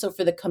also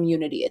for the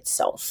community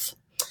itself.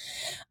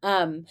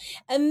 And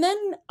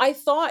then I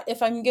thought,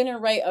 if I'm going to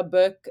write a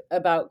book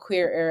about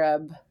queer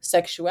Arab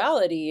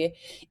sexuality,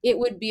 it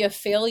would be a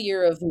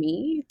failure of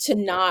me to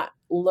not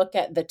look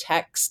at the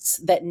texts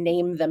that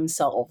name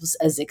themselves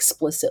as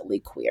explicitly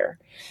queer.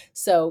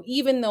 So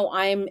even though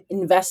I'm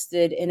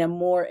invested in a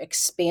more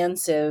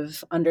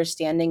expansive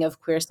understanding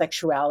of queer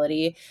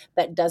sexuality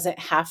that doesn't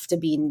have to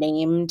be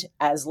named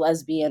as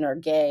lesbian or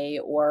gay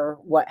or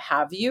what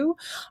have you,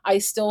 I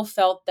still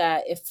felt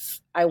that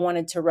if I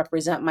wanted to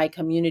represent my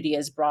community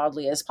as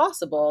broadly as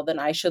possible, then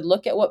I should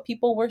look at what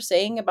people were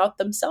saying about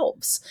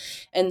themselves.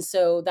 And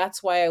so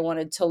that's why I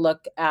wanted to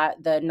look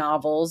at the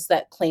novels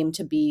that claim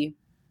to be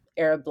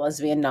Arab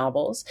lesbian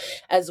novels,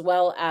 as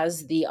well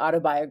as the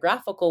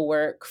autobiographical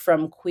work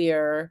from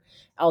queer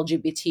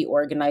LGBT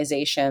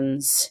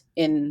organizations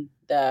in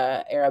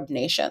the Arab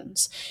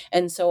nations.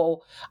 And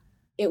so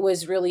it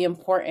was really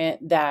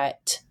important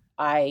that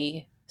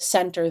I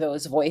center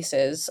those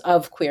voices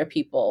of queer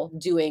people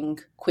doing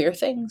queer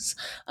things,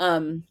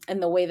 and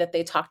the way that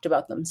they talked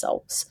about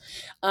themselves.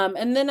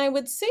 And then I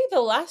would say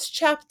the last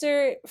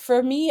chapter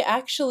for me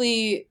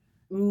actually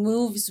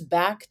moves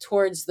back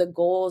towards the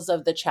goals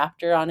of the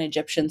chapter on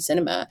Egyptian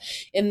cinema,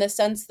 in the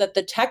sense that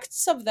the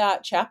texts of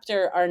that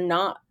chapter are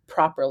not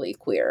properly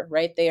queer,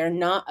 right? They are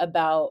not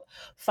about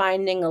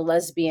finding a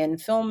lesbian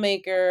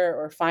filmmaker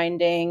or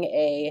finding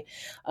a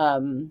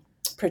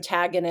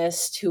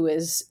protagonist who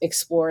is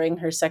exploring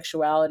her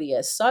sexuality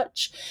as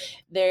such.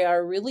 They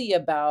are really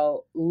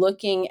about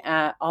looking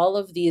at all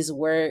of these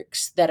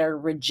works that are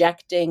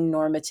rejecting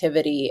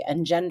normativity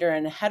and gender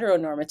and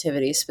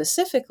heteronormativity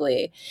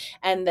specifically,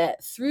 and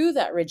that through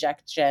that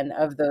rejection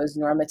of those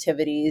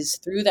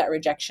normativities, through that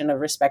rejection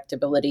of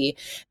respectability,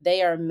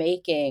 they are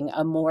making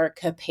a more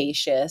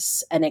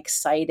capacious and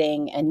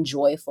exciting and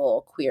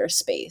joyful queer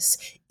space,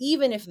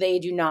 even if they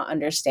do not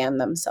understand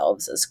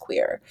themselves as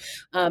queer.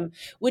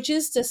 Which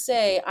is to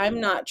say, I'm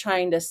not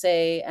trying to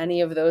say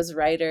any of those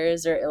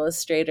writers or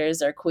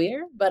illustrators are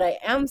queer, but I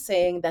am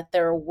saying that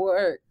their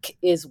work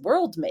is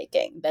world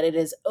making, that it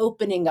is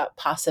opening up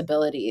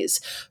possibilities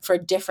for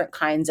different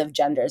kinds of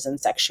genders and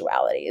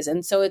sexualities.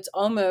 And so it's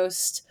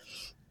almost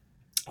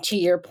to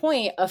your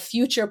point, a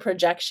future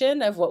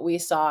projection of what we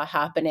saw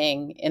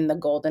happening in the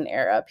Golden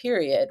Era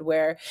period,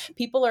 where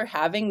people are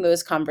having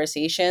those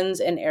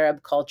conversations in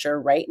Arab culture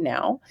right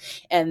now.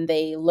 And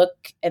they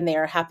look and they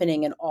are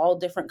happening in all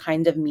different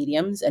kinds of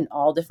mediums and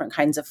all different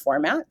kinds of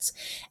formats.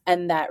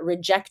 And that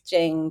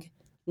rejecting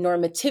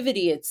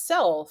normativity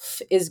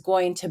itself is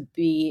going to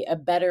be a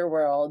better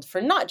world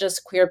for not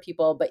just queer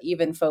people, but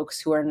even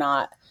folks who are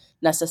not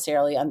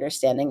necessarily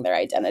understanding their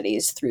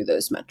identities through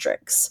those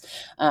metrics.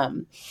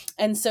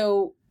 And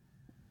so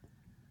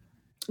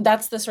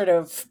that's the sort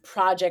of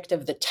project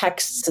of the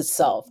text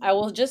itself. I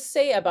will just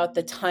say about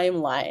the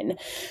timeline.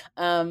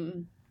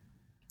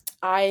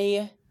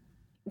 I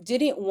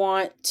didn't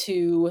want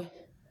to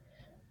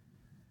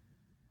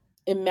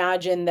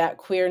imagine that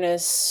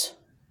queerness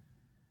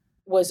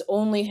was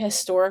only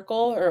historical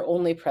or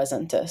only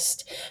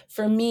presentist.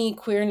 For me,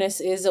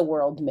 queerness is a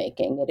world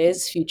making. It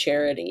is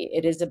futurity.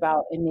 It is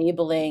about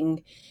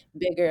enabling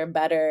bigger,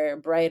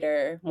 better,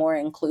 brighter, more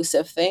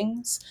inclusive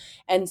things.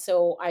 And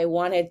so I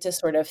wanted to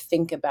sort of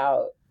think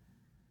about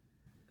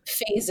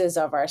phases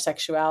of our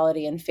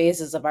sexuality and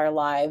phases of our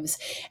lives.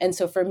 And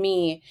so for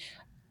me,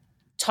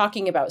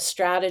 talking about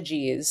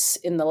strategies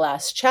in the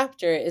last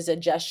chapter is a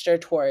gesture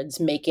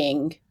towards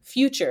making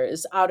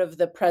futures out of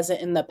the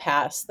present and the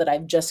past that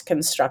I've just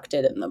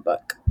constructed in the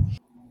book.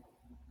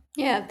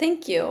 Yeah,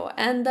 thank you.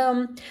 And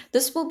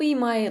this will be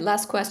my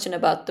last question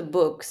about the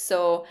book.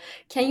 So,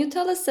 can you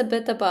tell us a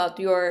bit about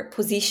your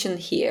position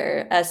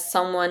here as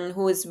someone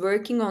who is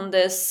working on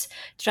this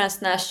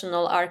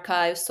transnational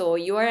archive? So,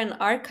 you are an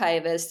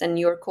archivist and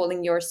you're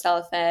calling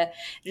yourself a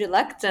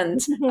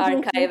reluctant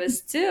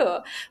archivist too,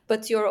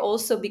 but you're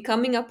also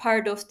becoming a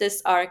part of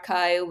this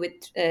archive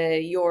with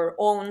your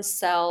own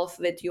self,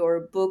 with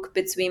your book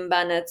Between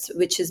Banat,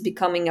 which is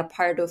becoming a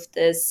part of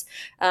this.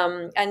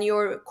 And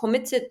you're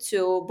committed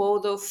to both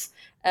of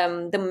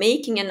the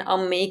making and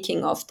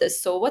unmaking of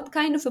this. So what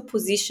kind of a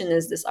position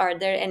is this? Are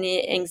there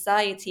any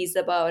anxieties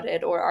about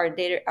it, or are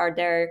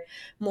there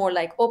more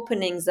like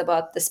openings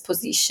about this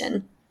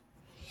position?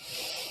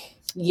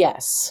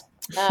 Yes.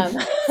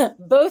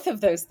 Both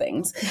of those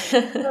things.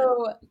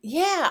 So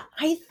yeah,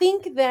 I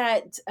think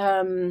that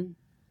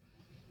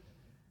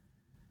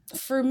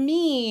for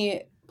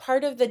me,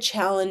 part of the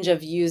challenge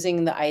of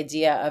using the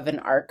idea of an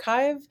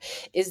archive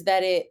is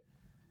that it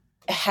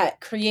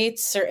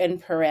creates certain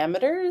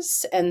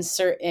parameters and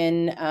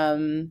certain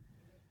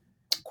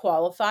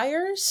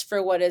qualifiers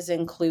for what is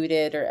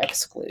included or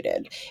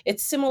excluded.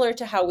 It's similar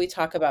to how we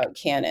talk about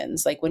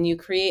canons. Like when you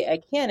create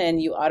a canon,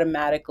 you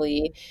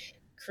automatically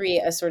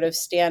create a sort of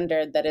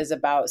standard that is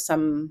about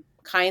some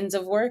kinds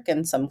of work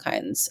and some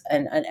kinds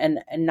and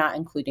not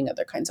including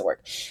other kinds of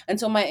work. And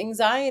so my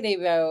anxiety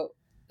about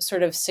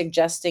sort of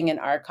suggesting an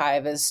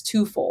archive is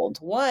twofold.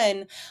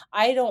 One,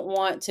 I don't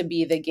want to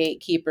be the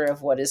gatekeeper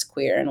of what is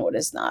queer and what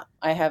is not.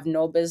 I have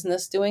no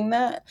business doing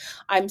that.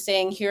 I'm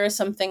saying here are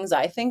some things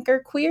I think are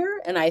queer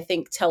and I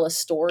think tell a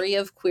story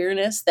of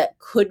queerness that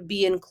could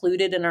be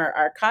included in our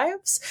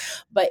archives,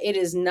 but it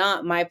is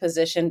not my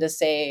position to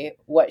say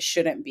what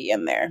shouldn't be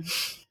in there.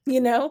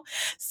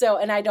 So,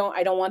 and I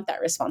don't want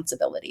that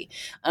responsibility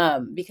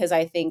because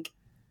I think,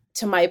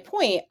 to my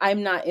point,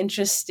 I'm not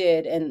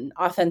interested in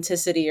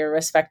authenticity or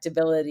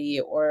respectability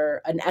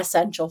or an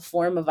essential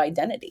form of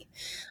identity.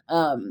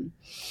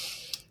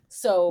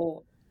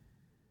 So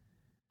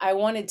I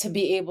wanted to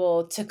be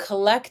able to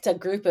collect a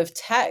group of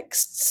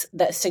texts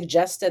that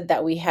suggested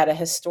that we had a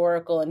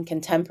historical and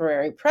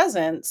contemporary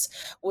presence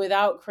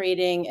without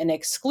creating an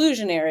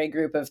exclusionary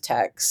group of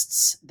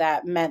texts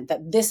that meant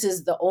that this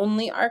is the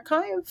only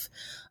archive,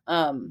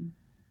 and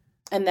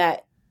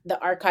that the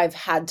archive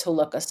had to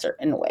look a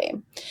certain way.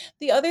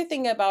 The other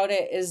thing about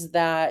it is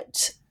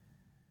that,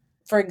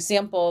 for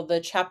example,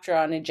 the chapter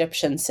on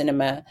Egyptian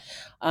cinema,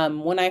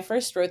 when I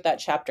first wrote that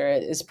chapter,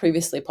 it is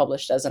previously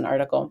published as an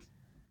article.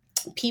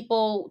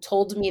 People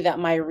told me that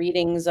my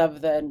readings of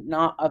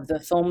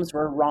the films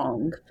were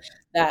wrong,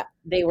 that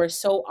they were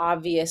so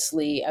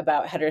obviously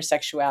about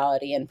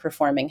heterosexuality and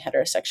performing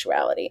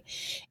heterosexuality,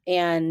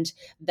 and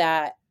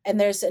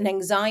there's an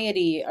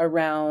anxiety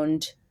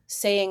around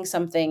saying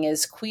something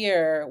is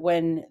queer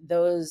when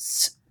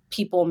those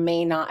people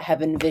may not have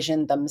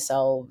envisioned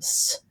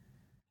themselves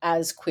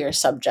as queer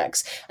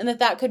subjects, and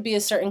that could be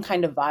a certain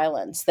kind of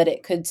violence, that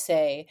it could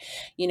say,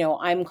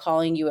 I'm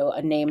calling you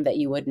a name that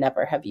you would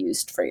never have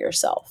used for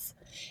yourself.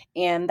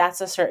 And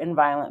that's a certain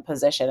violent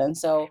position. And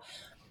so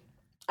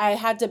I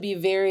had to be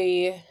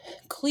very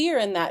clear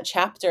in that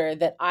chapter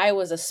that I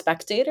was a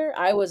spectator,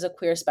 I was a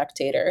queer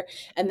spectator,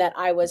 and that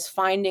I was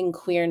finding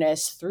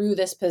queerness through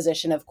this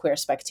position of queer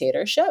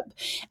spectatorship,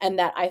 and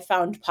that I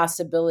found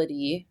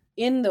possibility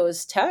in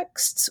those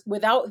texts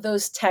without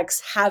those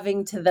texts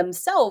having to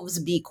themselves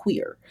be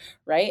queer,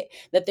 right?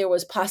 That there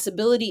was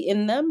possibility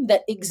in them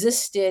that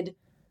existed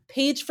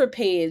page for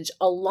page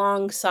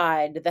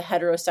alongside the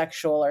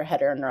heterosexual or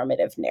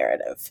heteronormative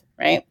narrative,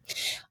 right?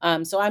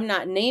 So I'm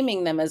not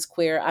naming them as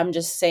queer. I'm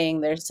just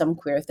saying there's some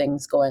queer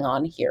things going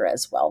on here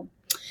as well.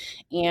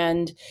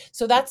 And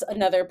so that's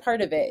another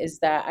part of it, is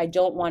that I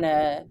don't want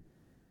to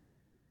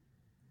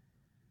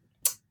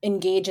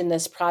engage in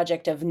this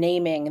project of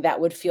naming that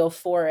would feel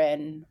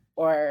foreign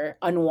or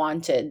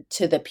unwanted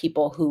to the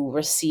people who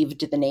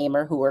received the name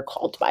or who were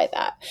called by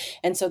that.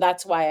 And so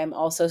that's why I'm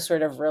also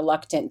sort of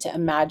reluctant to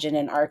imagine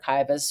an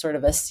archive as sort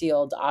of a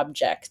sealed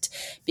object,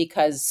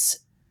 because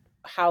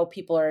how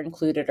people are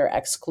included or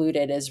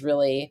excluded is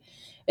really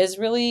there's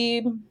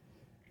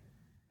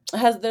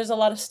a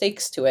lot of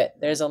stakes to it.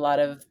 There's a lot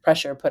of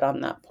pressure put on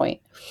that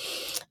point.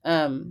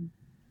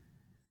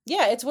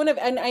 Yeah, it's one of,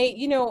 and I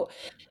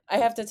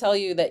have to tell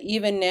you that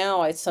even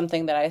now it's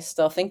something that I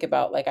still think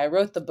about. Like, I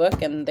wrote the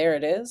book and there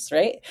it is,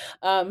 right?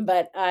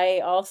 But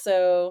I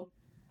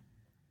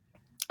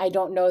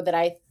don't know that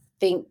I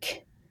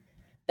think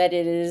that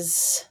it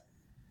is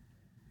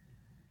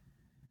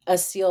a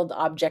sealed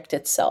object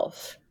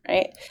itself,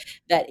 right?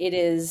 That it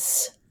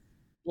is,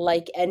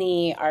 like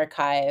any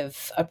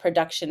archive, a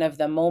production of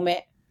the moment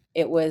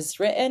it was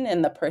written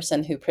and the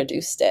person who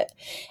produced it,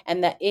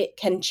 and that it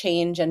can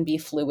change and be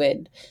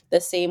fluid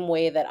the same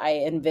way that I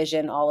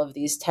envision all of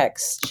these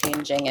texts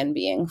changing and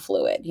being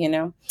fluid,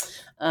 Yeah.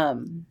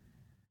 And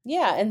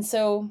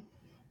so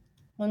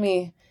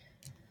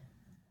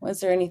was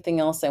there anything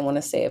else I want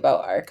to say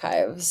about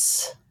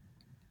archives?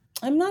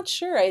 I'm not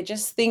sure. I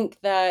just think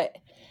that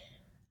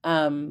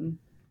the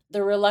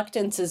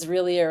reluctance is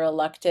really a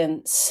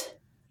reluctance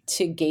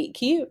to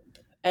gatekeep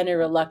and a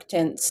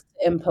reluctance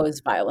to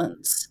impose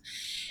violence.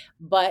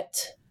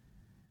 But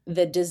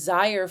the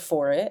desire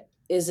for it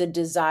is a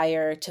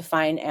desire to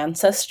find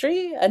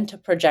ancestry and to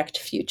project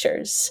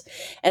futures.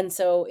 And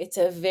so it's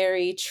a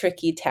very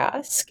tricky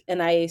task.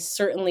 And I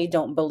certainly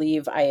don't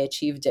believe I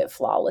achieved it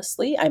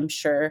flawlessly. I'm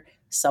sure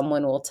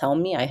someone will tell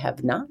me I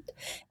have not.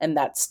 And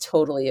that's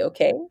totally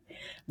okay,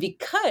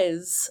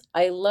 because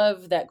I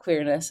love that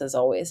queerness is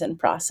always in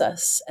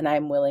process, and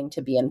I'm willing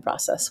to be in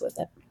process with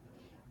it.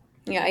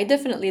 Yeah, I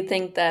definitely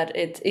think that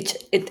it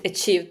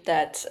achieved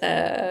that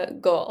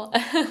goal.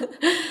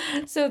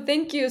 So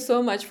thank you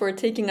so much for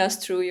taking us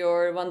through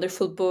your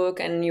wonderful book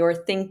and your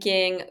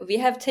thinking. We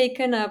have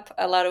taken up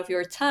a lot of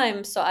your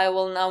time, so I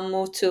will now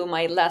move to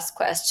my last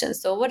question.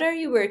 So what are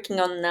you working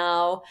on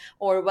now,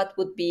 or what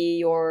would be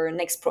your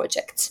next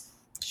project?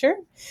 Sure.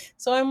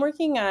 So I'm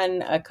working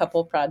on a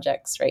couple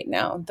projects right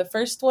now. The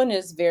first one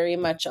is very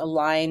much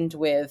aligned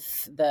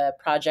with the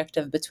project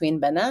of Between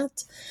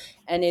Banat,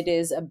 and it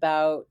is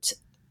about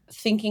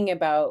thinking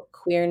about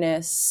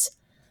queerness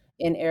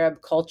in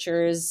Arab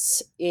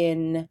cultures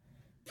in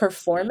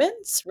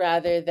performance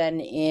rather than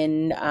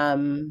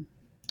in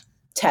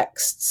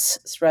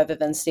texts, rather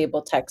than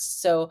stable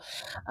texts. So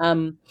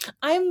I'm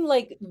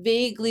like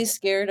vaguely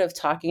scared of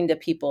talking to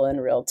people in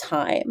real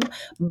time,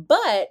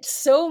 but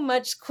so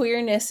much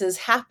queerness is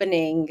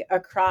happening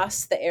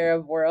across the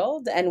Arab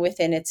world and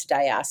within its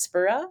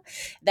diaspora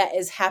that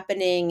is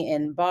happening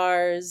in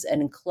bars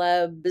and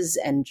clubs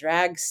and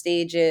drag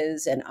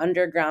stages and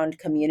underground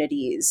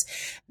communities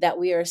that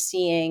we are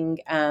seeing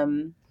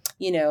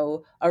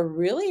a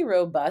really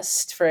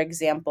robust, for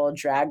example,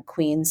 drag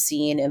queen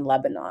scene in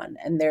Lebanon.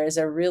 And there's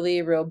a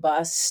really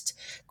robust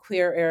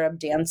queer Arab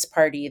dance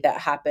party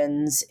that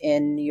happens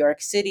in New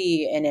York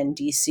City and in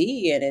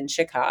DC and in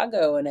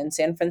Chicago and in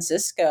San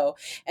Francisco.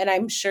 And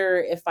I'm sure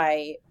if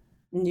I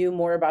knew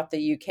more about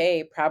the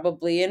UK,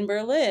 probably in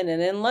Berlin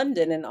and in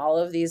London and all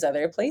of these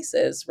other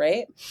places,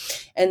 right?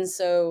 And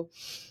so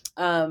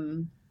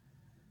that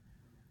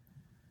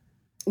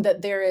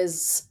there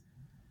is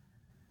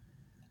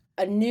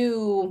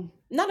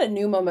not a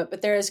new moment,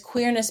 but there is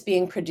queerness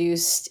being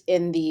produced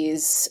in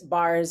these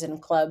bars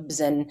and clubs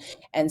and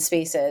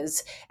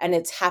spaces. And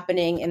it's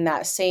happening in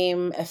that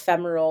same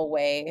ephemeral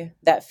way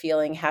that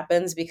feeling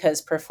happens,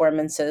 because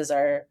performances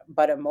are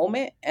but a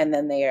moment, and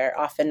then they are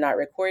often not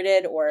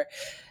recorded, or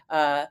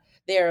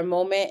they are a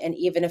moment. And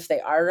even if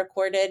they are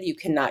recorded, you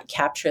cannot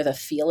capture the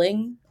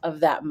feeling of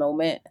that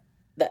moment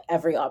that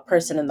every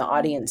person in the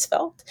audience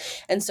felt.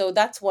 And so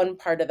that's one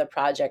part of the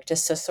project,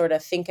 is to sort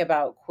of think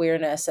about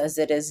queerness as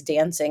it is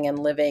dancing and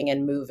living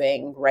and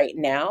moving right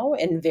now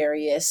in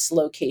various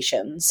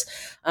locations,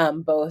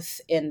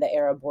 both in the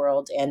Arab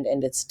world and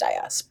in its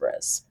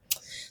diasporas.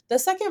 The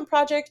second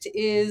project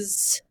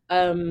is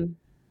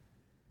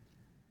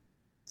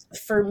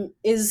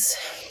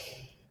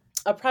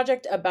a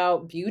project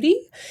about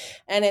beauty,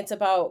 and it's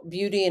about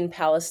beauty in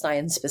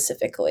Palestine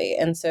specifically.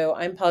 And so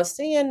I'm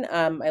Palestinian.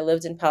 I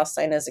lived in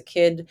Palestine as a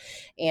kid,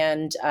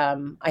 and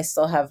I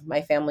still have,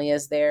 my family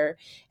is there,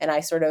 and I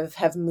sort of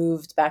have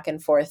moved back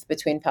and forth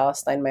between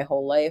Palestine my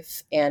whole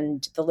life.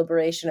 And the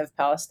liberation of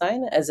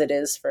Palestine, as it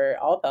is for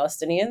all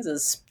Palestinians,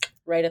 is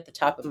right at the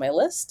top of my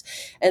list.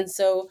 And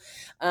so,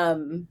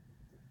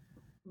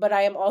 but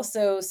I am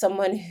also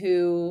someone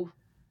who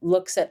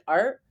looks at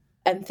art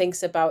and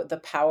thinks about the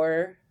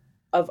power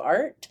of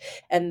art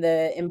and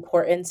the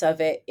importance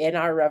of it in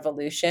our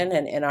revolution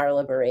and in our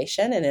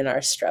liberation and in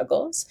our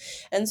struggles.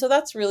 And so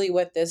that's really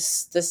what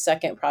this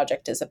second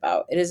project is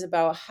about. It is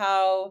about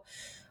how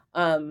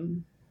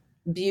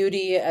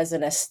beauty as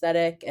an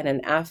aesthetic and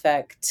an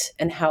affect,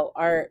 and how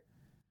art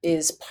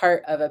is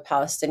part of a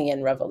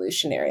Palestinian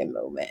revolutionary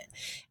movement.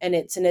 And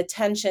it's an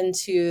attention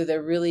to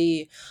the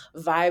really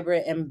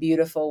vibrant and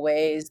beautiful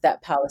ways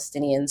that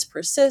Palestinians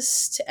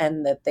persist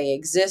and that they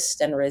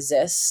exist and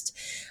resist,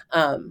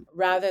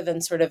 rather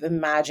than sort of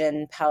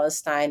imagine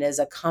Palestine as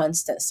a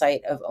constant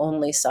site of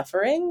only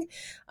suffering.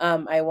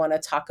 I want to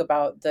talk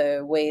about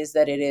the ways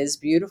that it is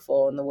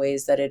beautiful and the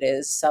ways that it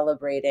is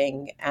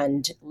celebrating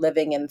and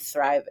living and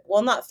thriving.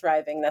 Well, not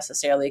thriving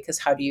necessarily, because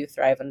how do you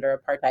thrive under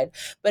apartheid?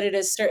 But it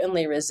is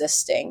certainly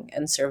resisting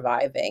and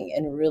surviving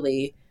in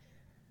really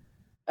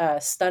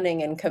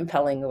stunning and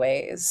compelling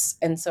ways.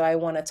 And so I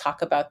want to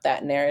talk about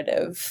that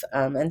narrative.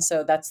 And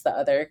so that's the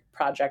other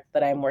project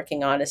that I'm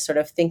working on, is sort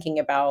of thinking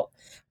about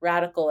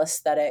radical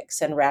aesthetics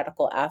and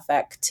radical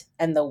affect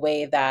and the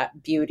way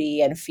that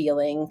beauty and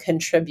feeling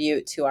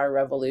contribute to our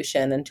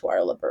revolution and to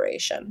our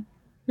liberation.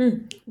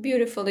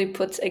 Beautifully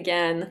put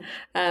again.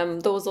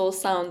 Those all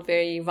sound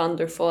very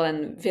wonderful,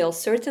 and we'll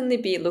certainly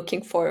be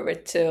looking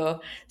forward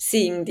to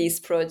seeing these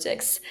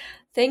projects.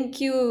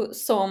 Thank you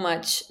so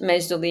much,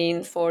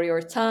 Mejdulene, for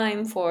your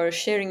time, for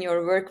sharing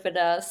your work with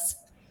us.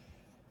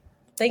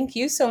 Thank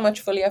you so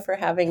much, Fulia, for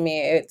having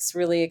me. It's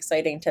really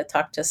exciting to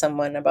talk to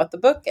someone about the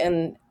book,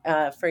 and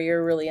for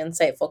your really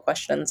insightful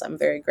questions. I'm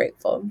very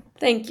grateful.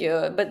 Thank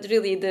you, but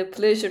really the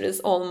pleasure is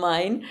all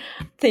mine.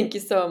 Thank you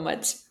so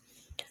much.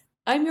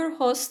 I'm your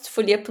host,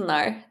 Fulya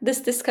Pınar.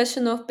 This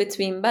discussion of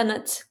Between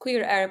Banat,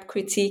 Queer Arab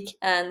Critique,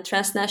 and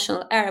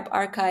Transnational Arab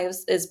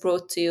Archives is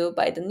brought to you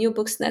by the New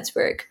Books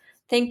Network.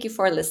 Thank you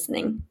for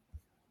listening.